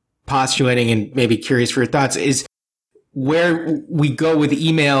postulating and maybe curious for your thoughts is where we go with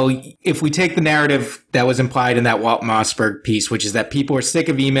email. If we take the narrative that was implied in that Walt Mossberg piece, which is that people are sick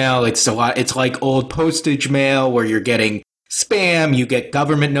of email. It's like old postage mail where you're getting spam, you get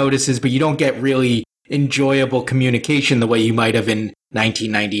government notices, but you don't get really enjoyable communication the way you might have in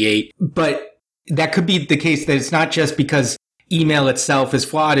 1998. But that could be the case that it's not just because email itself is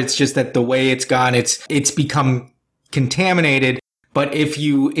flawed. It's just that the way it's gone, it's become contaminated. But if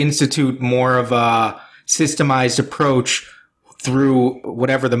you institute more of a systemized approach through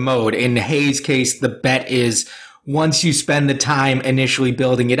whatever the mode, in Hay's case, the bet is once you spend the time initially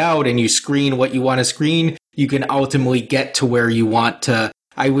building it out and you screen what you want to screen, you can ultimately get to where you want to.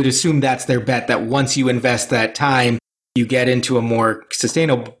 I would assume that's their bet, that once you invest that time, you get into a more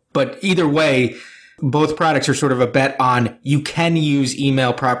sustainable. But either way, both products are sort of a bet on you can use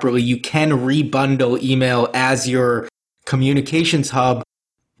email properly. You can rebundle email as your communications hub,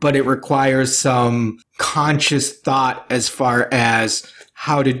 but it requires some conscious thought as far as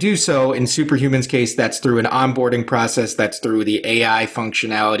how to do so. In Superhuman's case, that's through an onboarding process. That's through the AI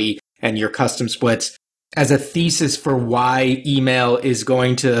functionality and your custom splits. As a thesis for why email is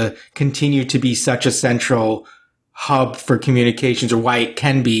going to continue to be such a central hub for communications, or why it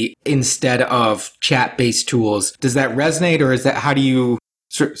can be instead of chat-based tools. Does that resonate, or is that, how do you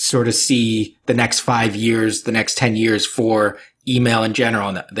sort of see the next 5 years, the next 10 years for email in general,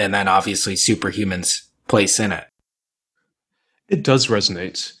 and then obviously Superhuman's place in it? It does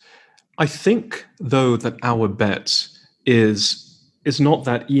resonate. I think, though, that our bet is is not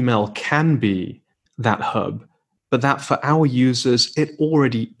that email can be that hub, but that for our users, it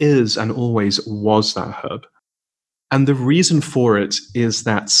already is and always was that hub. And the reason for it is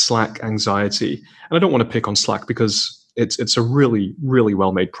that Slack anxiety. And I don't want to pick on Slack because it's a really, really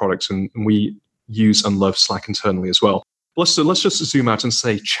well-made product, and we use and love Slack internally as well. Let's just zoom out and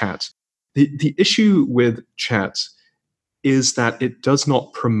say chat. The issue with chat is that it does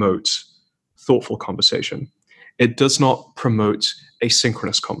not promote thoughtful conversation. It does not promote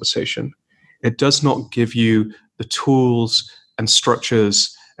asynchronous conversation. It does not give you the tools and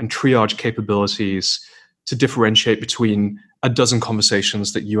structures and triage capabilities to differentiate between a dozen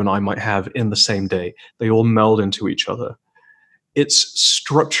conversations that you and I might have in the same day. They all meld into each other. It's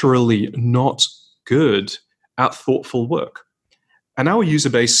structurally not good at thoughtful work. And our user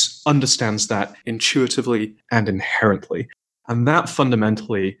base understands that intuitively and inherently. And that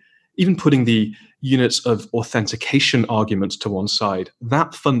fundamentally, even putting the units of authentication arguments to one side,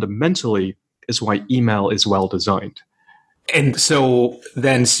 that fundamentally is why email is well designed. And so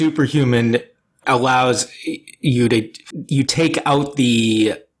then Superhuman allows you take out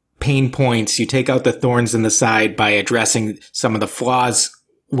the pain points, you take out the thorns in the side by addressing some of the flaws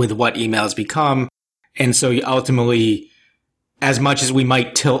with what emails become. And so you ultimately, as much as we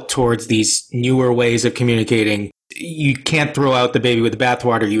might tilt towards these newer ways of communicating, you can't throw out the baby with the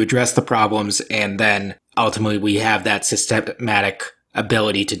bathwater. You address the problems, and then ultimately we have that systematic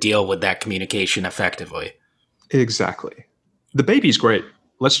ability to deal with that communication effectively. Exactly. The baby's great.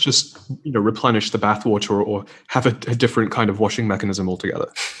 Let's just replenish the bathwater or have a different kind of washing mechanism altogether.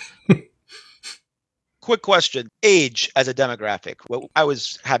 Quick question. Age as a demographic. Well, I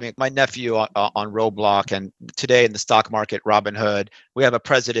was having my nephew on Roblox, and today in the stock market, Robinhood, we have a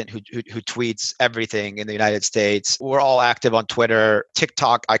president who tweets everything in the United States. We're all active on Twitter.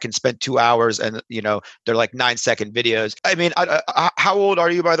 TikTok, I can spend 2 hours and, they're like 9-second videos. I mean, how old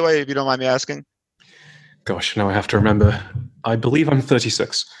are you, by the way, if you don't mind me asking? Gosh, now I have to remember. I believe I'm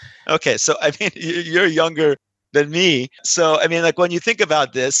 36. Okay, so I mean, you're younger than me. So I mean, like when you think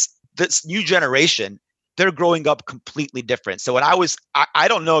about this new generation, they're growing up completely different. So when I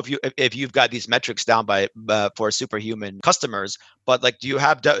don't know if you've got these metrics down for Superhuman customers, but like, do you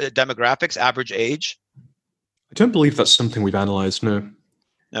have demographics, average age? I don't believe that's something we've analyzed, no.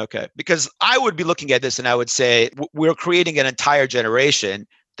 Okay, because I would be looking at this and I would say we're creating an entire generation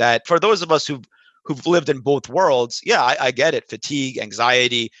that, for those of us who've lived in both worlds, yeah, I get it. Fatigue,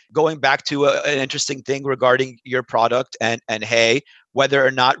 anxiety, going back to an interesting thing regarding your product and hey, whether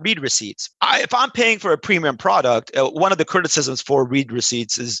or not read receipts. If I'm paying for a premium product, one of the criticisms for read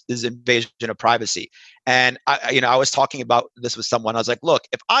receipts is invasion of privacy. And I was talking about this with someone. I was like, look,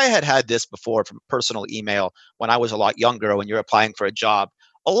 if I had this before from personal email when I was a lot younger, when you're applying for a job,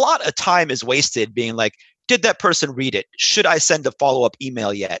 a lot of time is wasted being like, did that person read it? Should I send a follow-up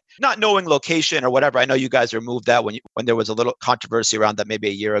email yet? Not knowing location or whatever. I know you guys removed that when there was a little controversy around that maybe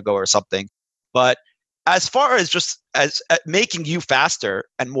a year ago or something. But as far as just as making you faster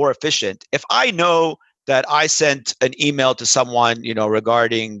and more efficient, if I know that I sent an email to someone,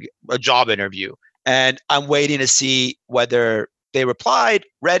 regarding a job interview, and I'm waiting to see whether they replied,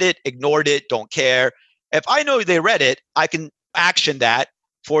 read it, ignored it, don't care. If I know they read it, I can action that.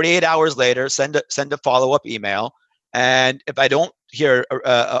 48 hours later, send a follow-up email. And if I don't hear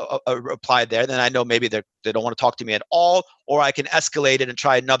a reply there, then I know maybe they don't want to talk to me at all, or I can escalate it and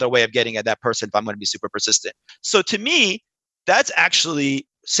try another way of getting at that person if I'm going to be super persistent. So to me, that's actually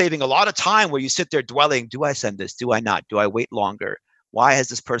saving a lot of time where you sit there dwelling, do I send this? Do I not? Do I wait longer? Why has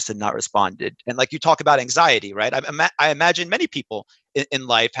this person not responded? And like you talk about anxiety, right? I imagine many people in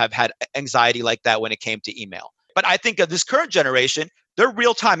life have had anxiety like that when it came to email. But I think of this current generation, they're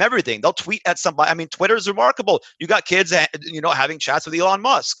real-time everything. They'll tweet at somebody. I mean, Twitter is remarkable. You got kids, having chats with Elon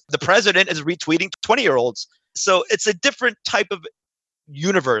Musk. The president is retweeting 20-year-olds. So it's a different type of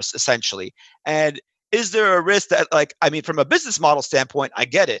universe, essentially. And is there a risk that, from a business model standpoint, I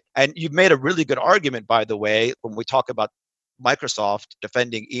get it. And you've made a really good argument, by the way, when we talk about Microsoft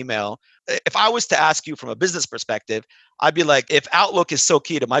defending email. If I was to ask you from a business perspective, I'd be like, if Outlook is so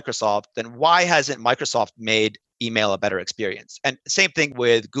key to Microsoft, then why hasn't Microsoft made email a better experience? And same thing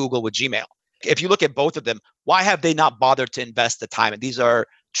with Google with Gmail. If you look at both of them, why have they not bothered to invest the time? And these are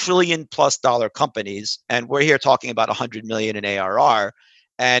 $1 trillion+ companies, and we're here talking about 100 million in ARR.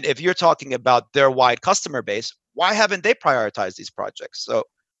 And if you're talking about their wide customer base, why haven't they prioritized these projects? So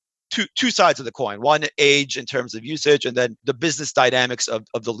two sides of the coin. One, age in terms of usage, and then the business dynamics of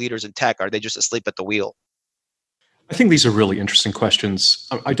the leaders in tech. Are they just asleep at the wheel? I think these are really interesting questions.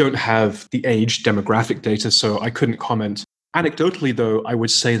 I don't have the age demographic data, so I couldn't comment. Anecdotally, though, I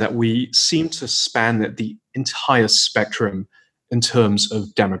would say that we seem to span the entire spectrum in terms of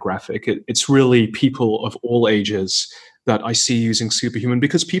demographic. It's really people of all ages that I see using Superhuman,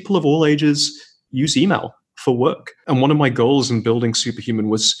 because people of all ages use email for work. And one of my goals in building Superhuman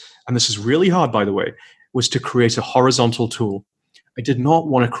was, and this is really hard, by the way, was to create a horizontal tool. I did not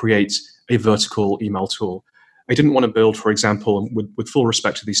want to create a vertical email tool. I didn't want to build, for example, with full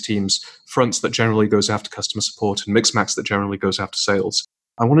respect to these teams, fronts that generally goes after customer support and Mixmax that generally goes after sales.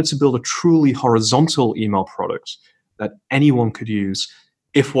 I wanted to build a truly horizontal email product that anyone could use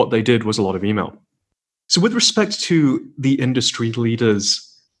if what they did was a lot of email. So with respect to the industry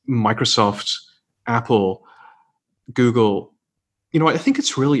leaders, Microsoft, Apple, Google, I think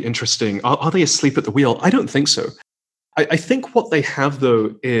it's really interesting. Are they asleep at the wheel? I don't think so. I think what they have,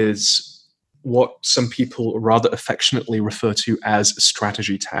 though, is what some people rather affectionately refer to as a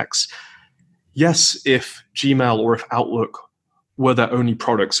strategy tax. Yes, if Gmail or if Outlook were their only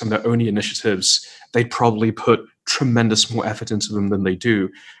products and their only initiatives, they'd probably put tremendous more effort into them than they do.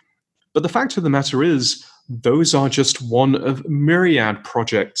 But the fact of the matter is, those are just one of myriad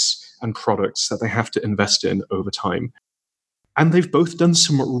projects and products that they have to invest in over time. And they've both done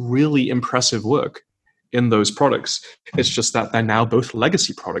some really impressive work in those products. It's just that they're now both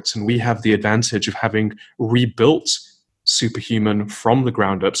legacy products, and we have the advantage of having rebuilt Superhuman from the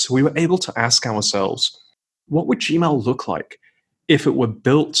ground up. So we were able to ask ourselves, what would Gmail look like if it were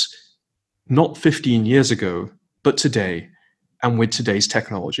built not 15 years ago, but today, and with today's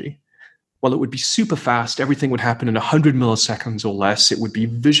technology? Well, it would be super fast. Everything would happen in 100 milliseconds or less. It would be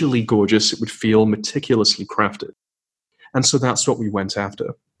visually gorgeous. It would feel meticulously crafted. And so that's what we went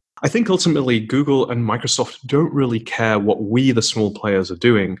after. I think ultimately Google and Microsoft don't really care what we, the small players, are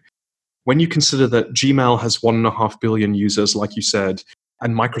doing. When you consider that Gmail has 1.5 billion users, like you said,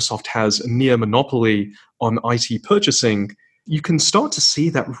 and Microsoft has a near monopoly on IT purchasing, you can start to see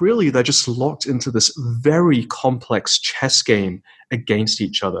that really they're just locked into this very complex chess game against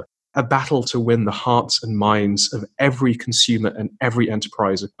each other, a battle to win the hearts and minds of every consumer and every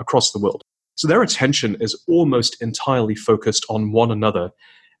enterprise across the world. So their attention is almost entirely focused on one another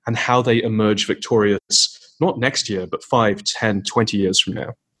and how they emerge victorious, not next year, but 5, 10, 20 years from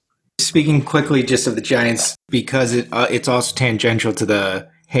now. Speaking quickly just of the Giants, because it's also tangential to the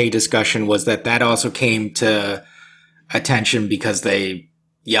Hey discussion, was that also came to attention because they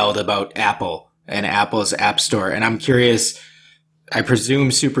yelled about Apple and Apple's App Store. And I'm curious, I presume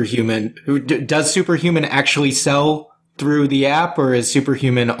Superhuman, does Superhuman actually sell through the app, or is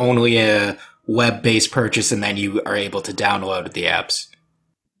Superhuman only a web-based purchase and then you are able to download the apps?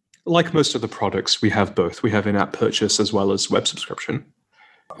 Like most of the products, we have both. We have in-app purchase as well as web subscription.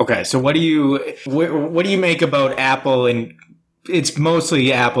 Okay, so what do you make about Apple? And it's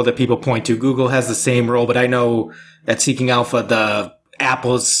mostly Apple that people point to. Google has the same role, but I know at Seeking Alpha, the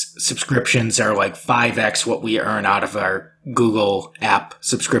Apple's subscriptions are like 5x what we earn out of our Google app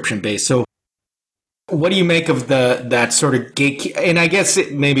subscription base. So what do you make of that sort of gatekeep? And I guess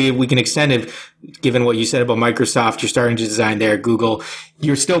maybe we can extend it, given what you said about Microsoft, you're starting to design there, Google,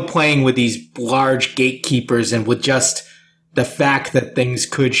 you're still playing with these large gatekeepers, and with just the fact that things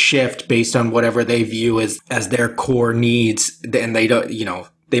could shift based on whatever they view as their core needs, and they don't,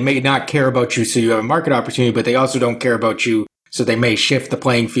 they may not care about you, so you have a market opportunity, but they also don't care about you, so they may shift the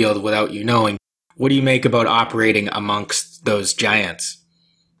playing field without you knowing. What do you make about operating amongst those giants?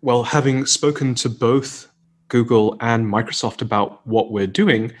 Well, having spoken to both Google and Microsoft about what we're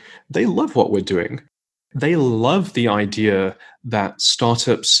doing, they love what we're doing. They love the idea that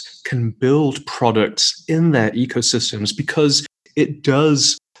startups can build products in their ecosystems because it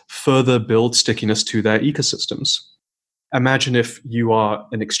does further build stickiness to their ecosystems. Imagine if you are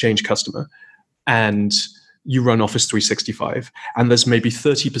an Exchange customer and you run Office 365, and there's maybe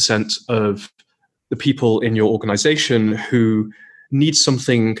 30% of the people in your organization who need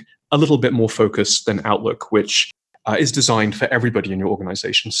something a little bit more focused than Outlook, which is designed for everybody in your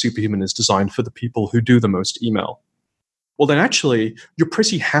organization. Superhuman is designed for the people who do the most email. Well, then actually, you're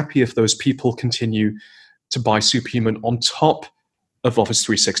pretty happy if those people continue to buy Superhuman on top of Office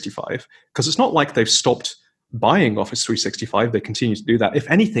 365, because it's not like they've stopped buying Office 365. They continue to do that. If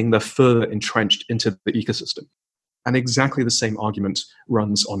anything, they're further entrenched into the ecosystem. And exactly the same argument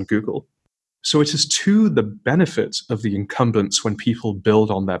runs on Google. So it is to the benefit of the incumbents when people build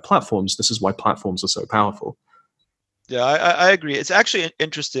on their platforms. This is why platforms are so powerful. Yeah, I agree. It's actually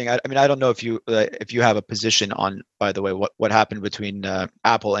interesting. I mean, I don't know if you have a position on, by the way, what happened between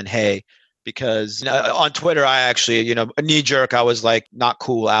Apple and Hey, because on Twitter, I actually, a knee jerk, I was like, not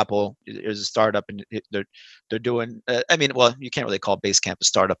cool. Apple is a startup, and they're doing. I mean, well, you can't really call Basecamp a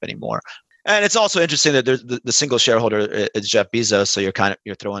startup anymore. And it's also interesting that the single shareholder is Jeff Bezos, so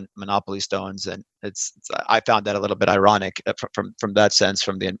you're throwing monopoly stones, and I found that a little bit ironic from that sense,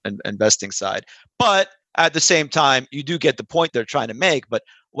 from the investing side. But at the same time, you do get the point they're trying to make. But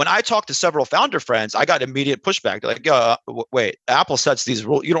when I talked to several founder friends, I got immediate pushback. They're like, wait, Apple sets these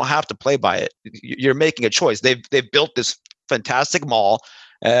rules. You don't have to play by it. You're making a choice. They've built this fantastic mall,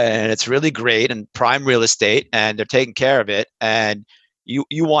 and it's really great and prime real estate, and they're taking care of it. And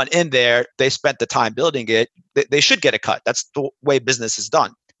you want in there, they spent the time building it. They should get a cut. That's the way business is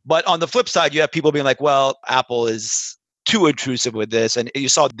done. But on the flip side, you have people being like, well, Apple is too intrusive with this. And you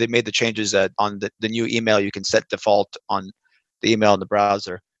saw they made the changes on the new email. You can set default on the email in the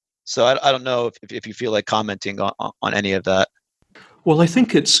browser. So I don't know if you feel like commenting on any of that. Well, I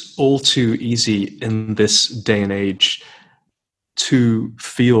think it's all too easy in this day and age to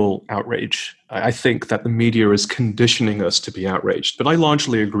feel outrage. I think that the media is conditioning us to be outraged, but I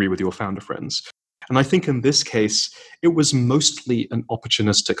largely agree with your founder friends. And I think in this case, it was mostly an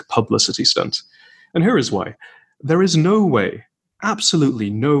opportunistic publicity stunt. And here is why. There is no way, absolutely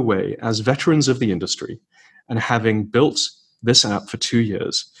no way, as veterans of the industry, and having built this app for 2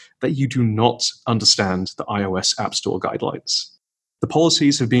 years, that you do not understand the iOS App Store guidelines. The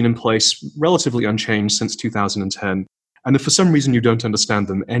policies have been in place relatively unchanged since 2010. And if for some reason you don't understand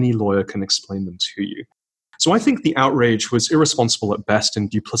them, any lawyer can explain them to you. So I think the outrage was irresponsible at best and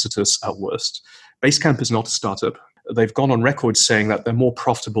duplicitous at worst. Basecamp is not a startup. They've gone on record saying that they're more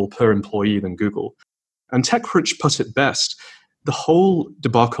profitable per employee than Google. And TechCrunch put it best. The whole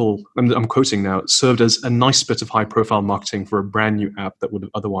debacle, I'm quoting now, served as a nice bit of high-profile marketing for a brand new app that would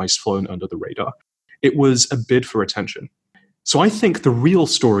have otherwise flown under the radar. It was a bid for attention. So I think the real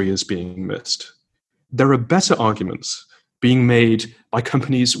story is being missed. There are better arguments being made by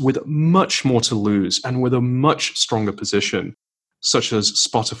companies with much more to lose and with a much stronger position, such as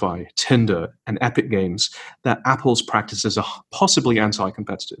Spotify, Tinder, and Epic Games, that Apple's practices are possibly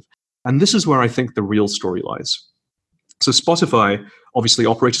anti-competitive. And this is where I think the real story lies. So Spotify obviously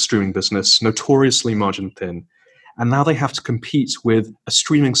operates a streaming business, notoriously margin thin, and now they have to compete with a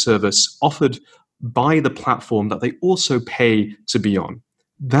streaming service offered by the platform that they also pay to be on.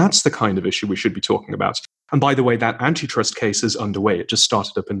 That's the kind of issue we should be talking about. And by the way, that antitrust case is underway. It just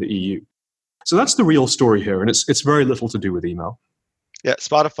started up in the EU. So that's the real story here, and it's very little to do with email. Yeah,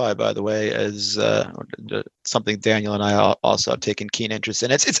 Spotify, by the way, is something Daniel and I also have taken keen interest in.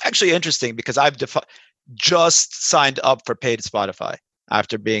 It's actually interesting because I've just signed up for paid Spotify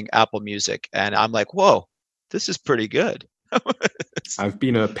after being Apple Music, and I'm like, whoa, this is pretty good. I've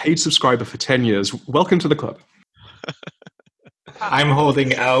been a paid subscriber for 10 years. Welcome to the club. I'm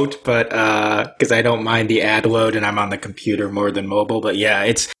holding out, but because I don't mind the ad load and I'm on the computer more than mobile. But yeah,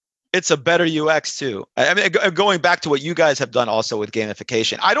 it's a better UX too. I mean, going back to what you guys have done also with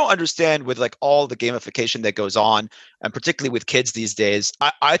gamification, I don't understand with like all the gamification that goes on, and particularly with kids these days.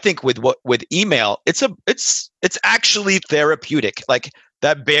 I think with email, it's actually therapeutic. Like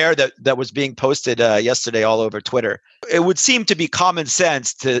that bear that was being posted yesterday all over Twitter. It would seem to be common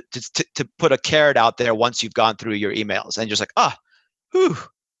sense to put a carrot out there once you've gone through your emails and just like, whew,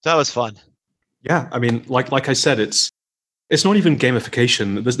 that was fun. Yeah, I mean, like I said, it's not even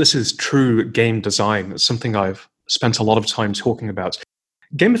gamification. This is true game design. It's something I've spent a lot of time talking about.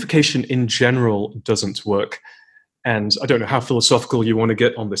 Gamification in general doesn't work. And I don't know how philosophical you want to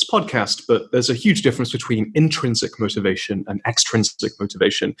get on this podcast, but there's a huge difference between intrinsic motivation and extrinsic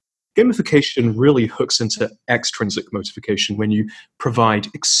motivation. Gamification really hooks into extrinsic motivation when you provide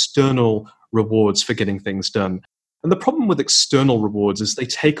external rewards for getting things done. And the problem with external rewards is they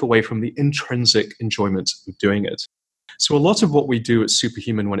take away from the intrinsic enjoyment of doing it. So a lot of what we do at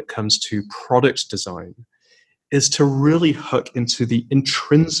Superhuman when it comes to product design is to really hook into the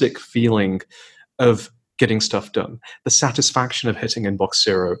intrinsic feeling of getting stuff done, the satisfaction of hitting inbox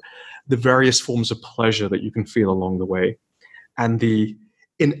zero, the various forms of pleasure that you can feel along the way, and the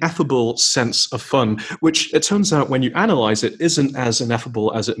ineffable sense of fun, which it turns out when you analyze it isn't as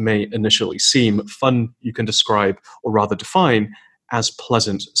ineffable as it may initially seem. Fun you can describe, or rather define, as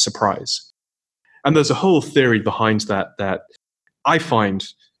pleasant surprise. And there's a whole theory behind that I find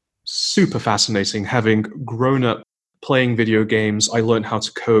super fascinating. Having grown up playing video games, I learned how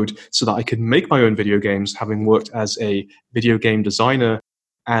to code so that I could make my own video games, having worked as a video game designer.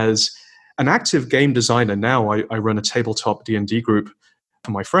 As an active game designer now, I run a tabletop D&D group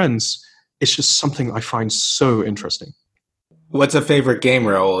for my friends. It's just something I find so interesting. What's a favorite game,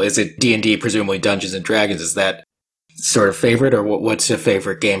 Rahul? Is it D&D, presumably Dungeons & Dragons? Is that sort of favorite, or what's a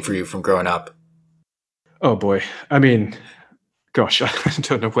favorite game for you from growing up? Oh boy. I mean, gosh, I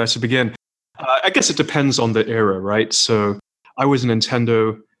don't know where to begin. I guess it depends on the era, right? So I was a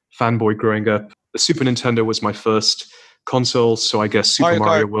Nintendo fanboy growing up. The Super Nintendo was my first console, so I guess Super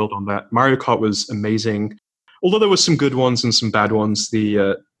Mario World on that. Mario Kart was amazing. Although there were some good ones and some bad ones.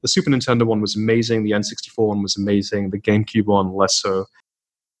 The Super Nintendo one was amazing. The N64 one was amazing. The GameCube one, less so.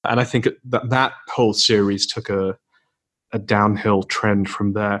 And I think that whole series took a downhill trend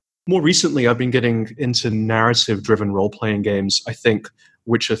from there. More recently, I've been getting into narrative-driven role-playing games. I think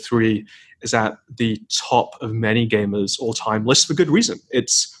Witcher 3 is at the top of many gamers' all-time lists for good reason.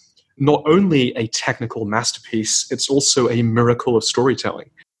 It's not only a technical masterpiece, it's also a miracle of storytelling.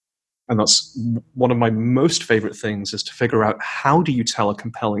 And that's one of my most favorite things, is to figure out, how do you tell a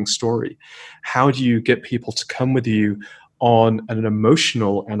compelling story? How do you get people to come with you on an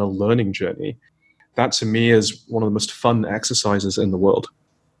emotional and a learning journey? That, to me, is one of the most fun exercises in the world.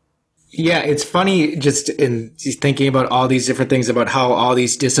 Yeah, it's funny just in thinking about all these different things, about how all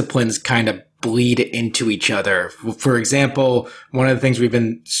these disciplines kind of bleed into each other. For example, one of the things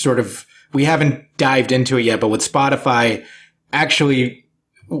we haven't dived into it yet, but with Spotify, actually,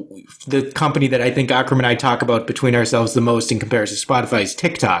 the company that I think Akram and I talk about between ourselves the most in comparison to Spotify is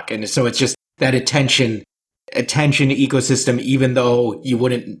TikTok. And so it's just that attention ecosystem, even though you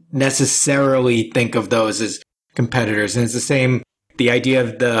wouldn't necessarily think of those as competitors. And it's the same, the idea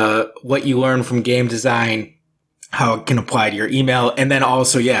of what you learn from game design, how it can apply to your email. And then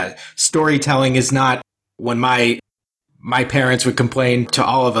also, storytelling is not, when my parents would complain to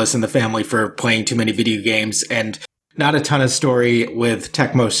all of us in the family for playing too many video games, and not a ton of story with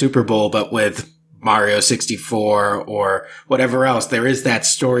Tecmo Super Bowl, but with Mario 64 or whatever else. There is that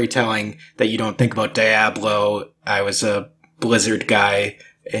storytelling that you don't think about. Diablo, I was a Blizzard guy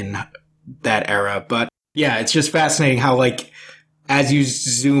in that era. But yeah, it's just fascinating how, like, as you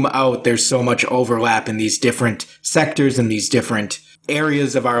zoom out, there's so much overlap in these different sectors and these different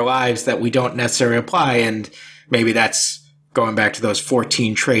areas of our lives that we don't necessarily apply. And maybe that's going back to those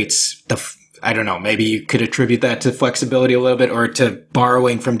 14 traits. I don't know, maybe you could attribute that to flexibility a little bit, or to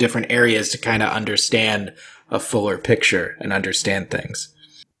borrowing from different areas to kind of understand a fuller picture and understand things.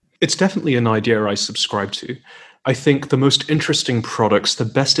 It's definitely an idea I subscribe to. I think the most interesting products, the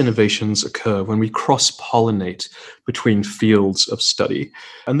best innovations occur when we cross-pollinate between fields of study.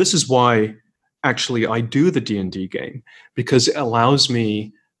 And this is why, actually, I do the D&D game, because it allows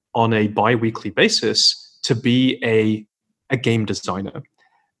me on a bi-weekly basis to be a game designer.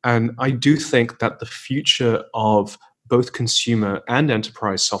 And I do think that the future of both consumer and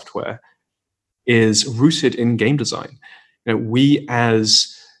enterprise software is rooted in game design. We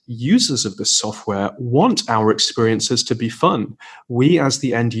as users of this software want our experiences to be fun. We as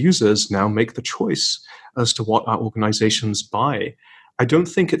the end users now make the choice as to what our organizations buy. I don't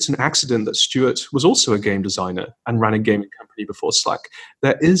think it's an accident that Stuart was also a game designer and ran a gaming company before Slack.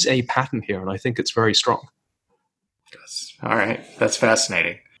 There is a pattern here, and I think it's very strong. All right. That's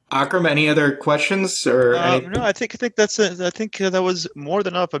fascinating. Akram, any other questions or no? I think that's it. I think that was more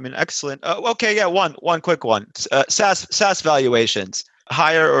than enough. I mean, excellent. Okay, yeah, one quick one. SaaS valuations,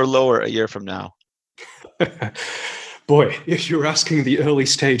 higher or lower a year from now? Boy, if you're asking the early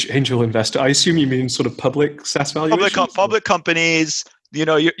stage angel investor, I assume you mean sort of public SaaS valuations. Public companies.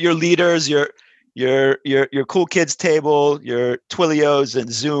 Your leaders, your cool kids table, your Twilios and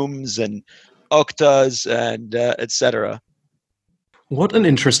Zooms and Oktas and etc. What an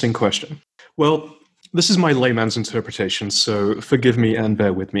interesting question. Well, this is my layman's interpretation, so forgive me and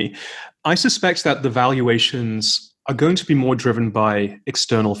bear with me. I suspect that the valuations are going to be more driven by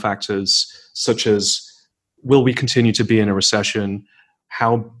external factors, such as, will we continue to be in a recession?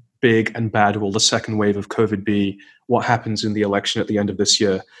 How big and bad will the second wave of COVID be? What happens in the election at the end of this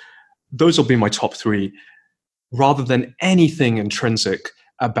year? Those will be my top three, rather than anything intrinsic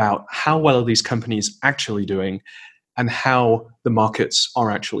about how well are these companies actually doing and how the markets are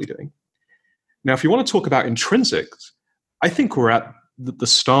actually doing. Now, if you want to talk about intrinsics, I think we're at the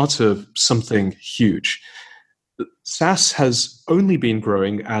start of something huge. SaaS has only been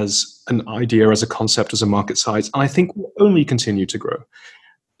growing as an idea, as a concept, as a market size, and I think will only continue to grow.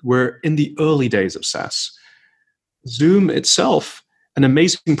 We're in the early days of SaaS. Zoom itself, an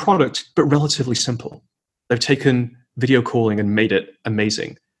amazing product, but relatively simple. They've taken video calling and made it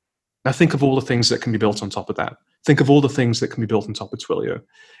amazing. Now think of all the things that can be built on top of that. Think of all the things that can be built on top of Twilio.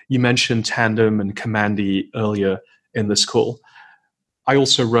 You mentioned Tandem and Commandy earlier in this call. I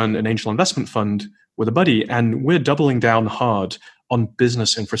also run an angel investment fund with a buddy, and we're doubling down hard on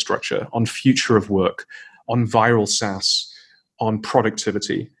business infrastructure, on future of work, on viral SaaS, on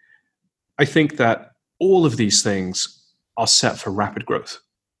productivity. I think that all of these things are set for rapid growth.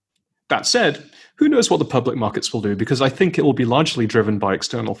 That said, who knows what the public markets will do, because I think it will be largely driven by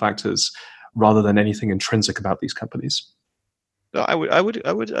external factors rather than anything intrinsic about these companies. No, I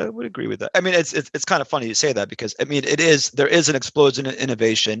would agree with that. I mean, it's kind of funny you say that because I mean, there is an explosion in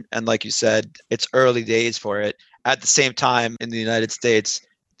innovation, and like you said, it's early days for it. At the same time, in the United States,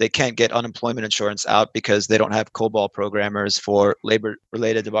 they can't get unemployment insurance out because they don't have COBOL programmers for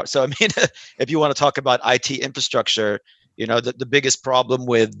labor-related departments. So I mean, if you want to talk about IT infrastructure, the biggest problem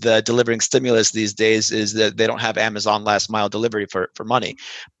with delivering stimulus these days is that they don't have Amazon last mile delivery for money.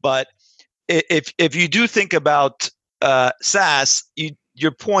 But if you do think about SaaS, your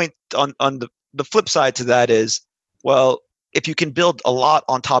point on the flip side to that is, well, if you can build a lot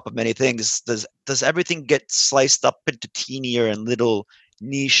on top of many things, does everything get sliced up into teenier and little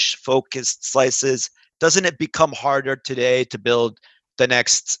niche focused slices? Doesn't it become harder today to build the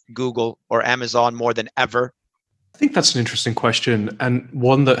next Google or Amazon more than ever? I think that's an interesting question, and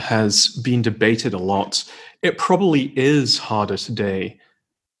one that has been debated a lot. It probably is harder today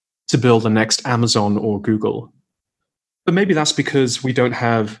to build the next Amazon or Google. But maybe that's because we don't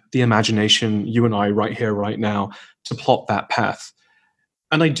have the imagination, you and I, right here, right now, to plot that path.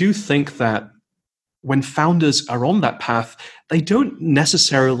 And I do think that when founders are on that path, they don't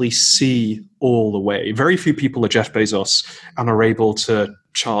necessarily see all the way. Very few people are Jeff Bezos and are able to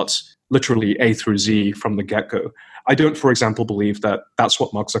chart literally A through Z from the get-go. I don't, for example, believe that that's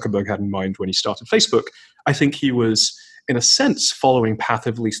what Mark Zuckerberg had in mind when he started Facebook. I think he was, in a sense, following path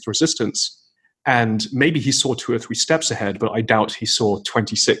of least resistance. And maybe he saw 2 or 3 steps ahead, but I doubt he saw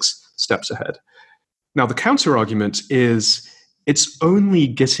 26 steps ahead. Now, the counter argument is it's only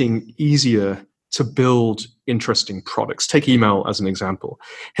getting easier to build interesting products. Take email as an example.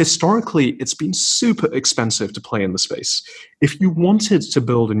 Historically, it's been super expensive to play in the space. If you wanted to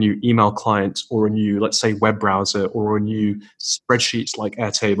build a new email client or a new, let's say, web browser or a new spreadsheet like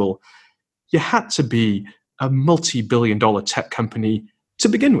Airtable, you had to be a multi-billion-dollar tech company to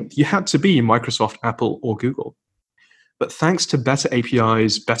begin with. You had to be Microsoft, Apple, or Google. But thanks to better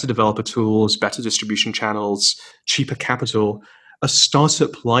APIs, better developer tools, better distribution channels, cheaper capital, a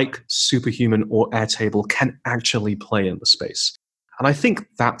startup like Superhuman or Airtable can actually play in the space. And I think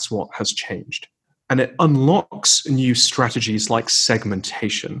that's what has changed. And it unlocks new strategies like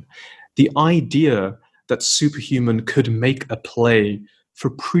segmentation. The idea that Superhuman could make a play for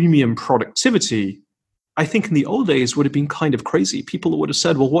premium productivity, I think in the old days would have been kind of crazy. People would have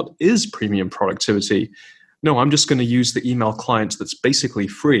said, well, what is premium productivity? No, I'm just going to use the email client that's basically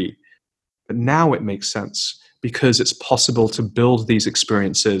free. But now it makes sense because it's possible to build these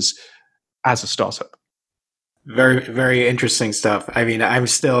experiences as a startup. Very, very interesting stuff. I mean, I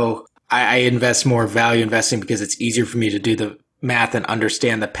invest more value investing because it's easier for me to do the math and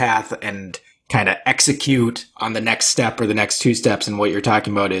understand the path and kind of execute on the next step or the next 2 steps. And what you're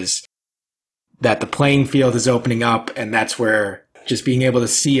talking about is that the playing field is opening up, and that's where just being able to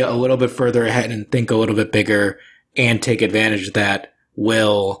see a little bit further ahead and think a little bit bigger and take advantage of that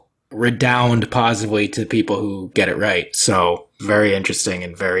will redound positively to people who get it right. So very interesting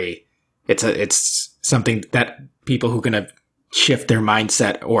and it's something that people who can shift their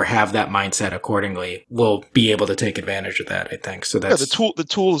mindset or have that mindset accordingly will be able to take advantage of that, I think. So that's the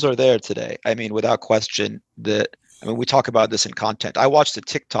tools are there today. I mean, without question, we talk about this in content. I watched a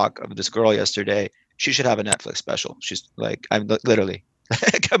TikTok of this girl yesterday. She should have a Netflix special. She's like, I'm literally,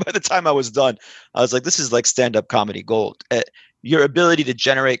 by the time I was done, I was like, this is like stand-up comedy gold. Your ability to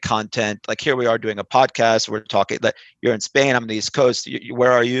generate content, like here we are doing a podcast. We're talking that you're in Spain. I'm on the East Coast.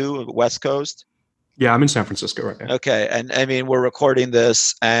 Where are you? West Coast? Yeah, I'm in San Francisco right now. Okay. And I mean, we're recording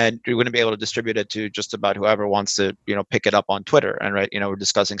this and you're going to be able to distribute it to just about whoever wants to, pick it up on Twitter. And we're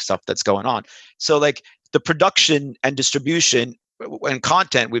discussing stuff that's going on. So like the production and distribution and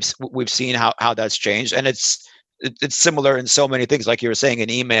content, we've seen how that's changed. And it's similar in so many things, like you were saying,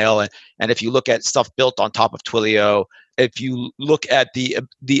 in email. And if you look at stuff built on top of Twilio, if you look at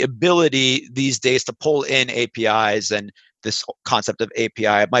the ability these days to pull in APIs and this concept of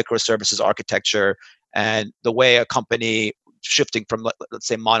API, microservices architecture, and the way a company shifting from, let's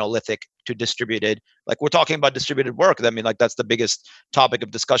say, monolithic to distributed, like we're talking about distributed work. I mean, like that's the biggest topic of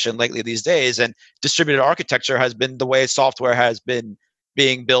discussion lately these days. And distributed architecture has been the way software has been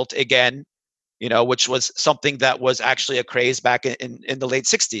being built again, which was something that was actually a craze back in the late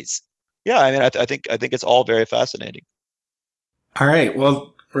 60s. Yeah, I mean, I think it's all very fascinating. All right.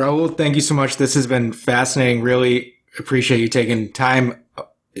 Well, Rahul, thank you so much. This has been fascinating. Really appreciate you taking time,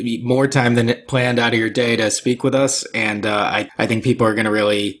 more time than planned out of your day to speak with us. And I think people are going to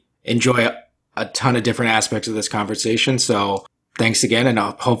really enjoy a ton of different aspects of this conversation. So thanks again. And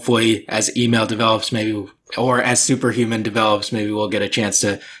hopefully as email develops, maybe, or as Superhuman develops, maybe we'll get a chance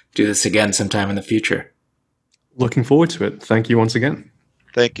to do this again sometime in the future. Looking forward to it. Thank you once again.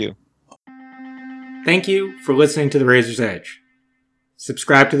 Thank you. Thank you for listening to The Razor's Edge.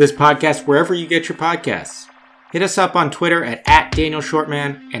 Subscribe to this podcast wherever you get your podcasts. Hit us up on Twitter at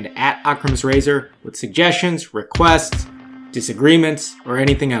 @DanielShortman and @AkramsRazor with suggestions, requests, disagreements, or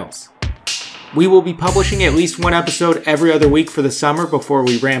anything else. We will be publishing at least one episode every other week for the summer before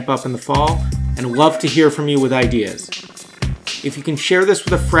we ramp up in the fall, and love to hear from you with ideas. If you can share this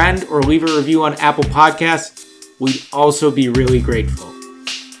with a friend or leave a review on Apple Podcasts, we'd also be really grateful.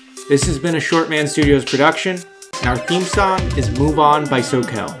 This has been a Shortman Studios production, and our theme song is Move On by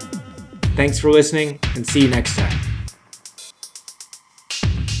Soquel. Thanks for listening, and see you next time.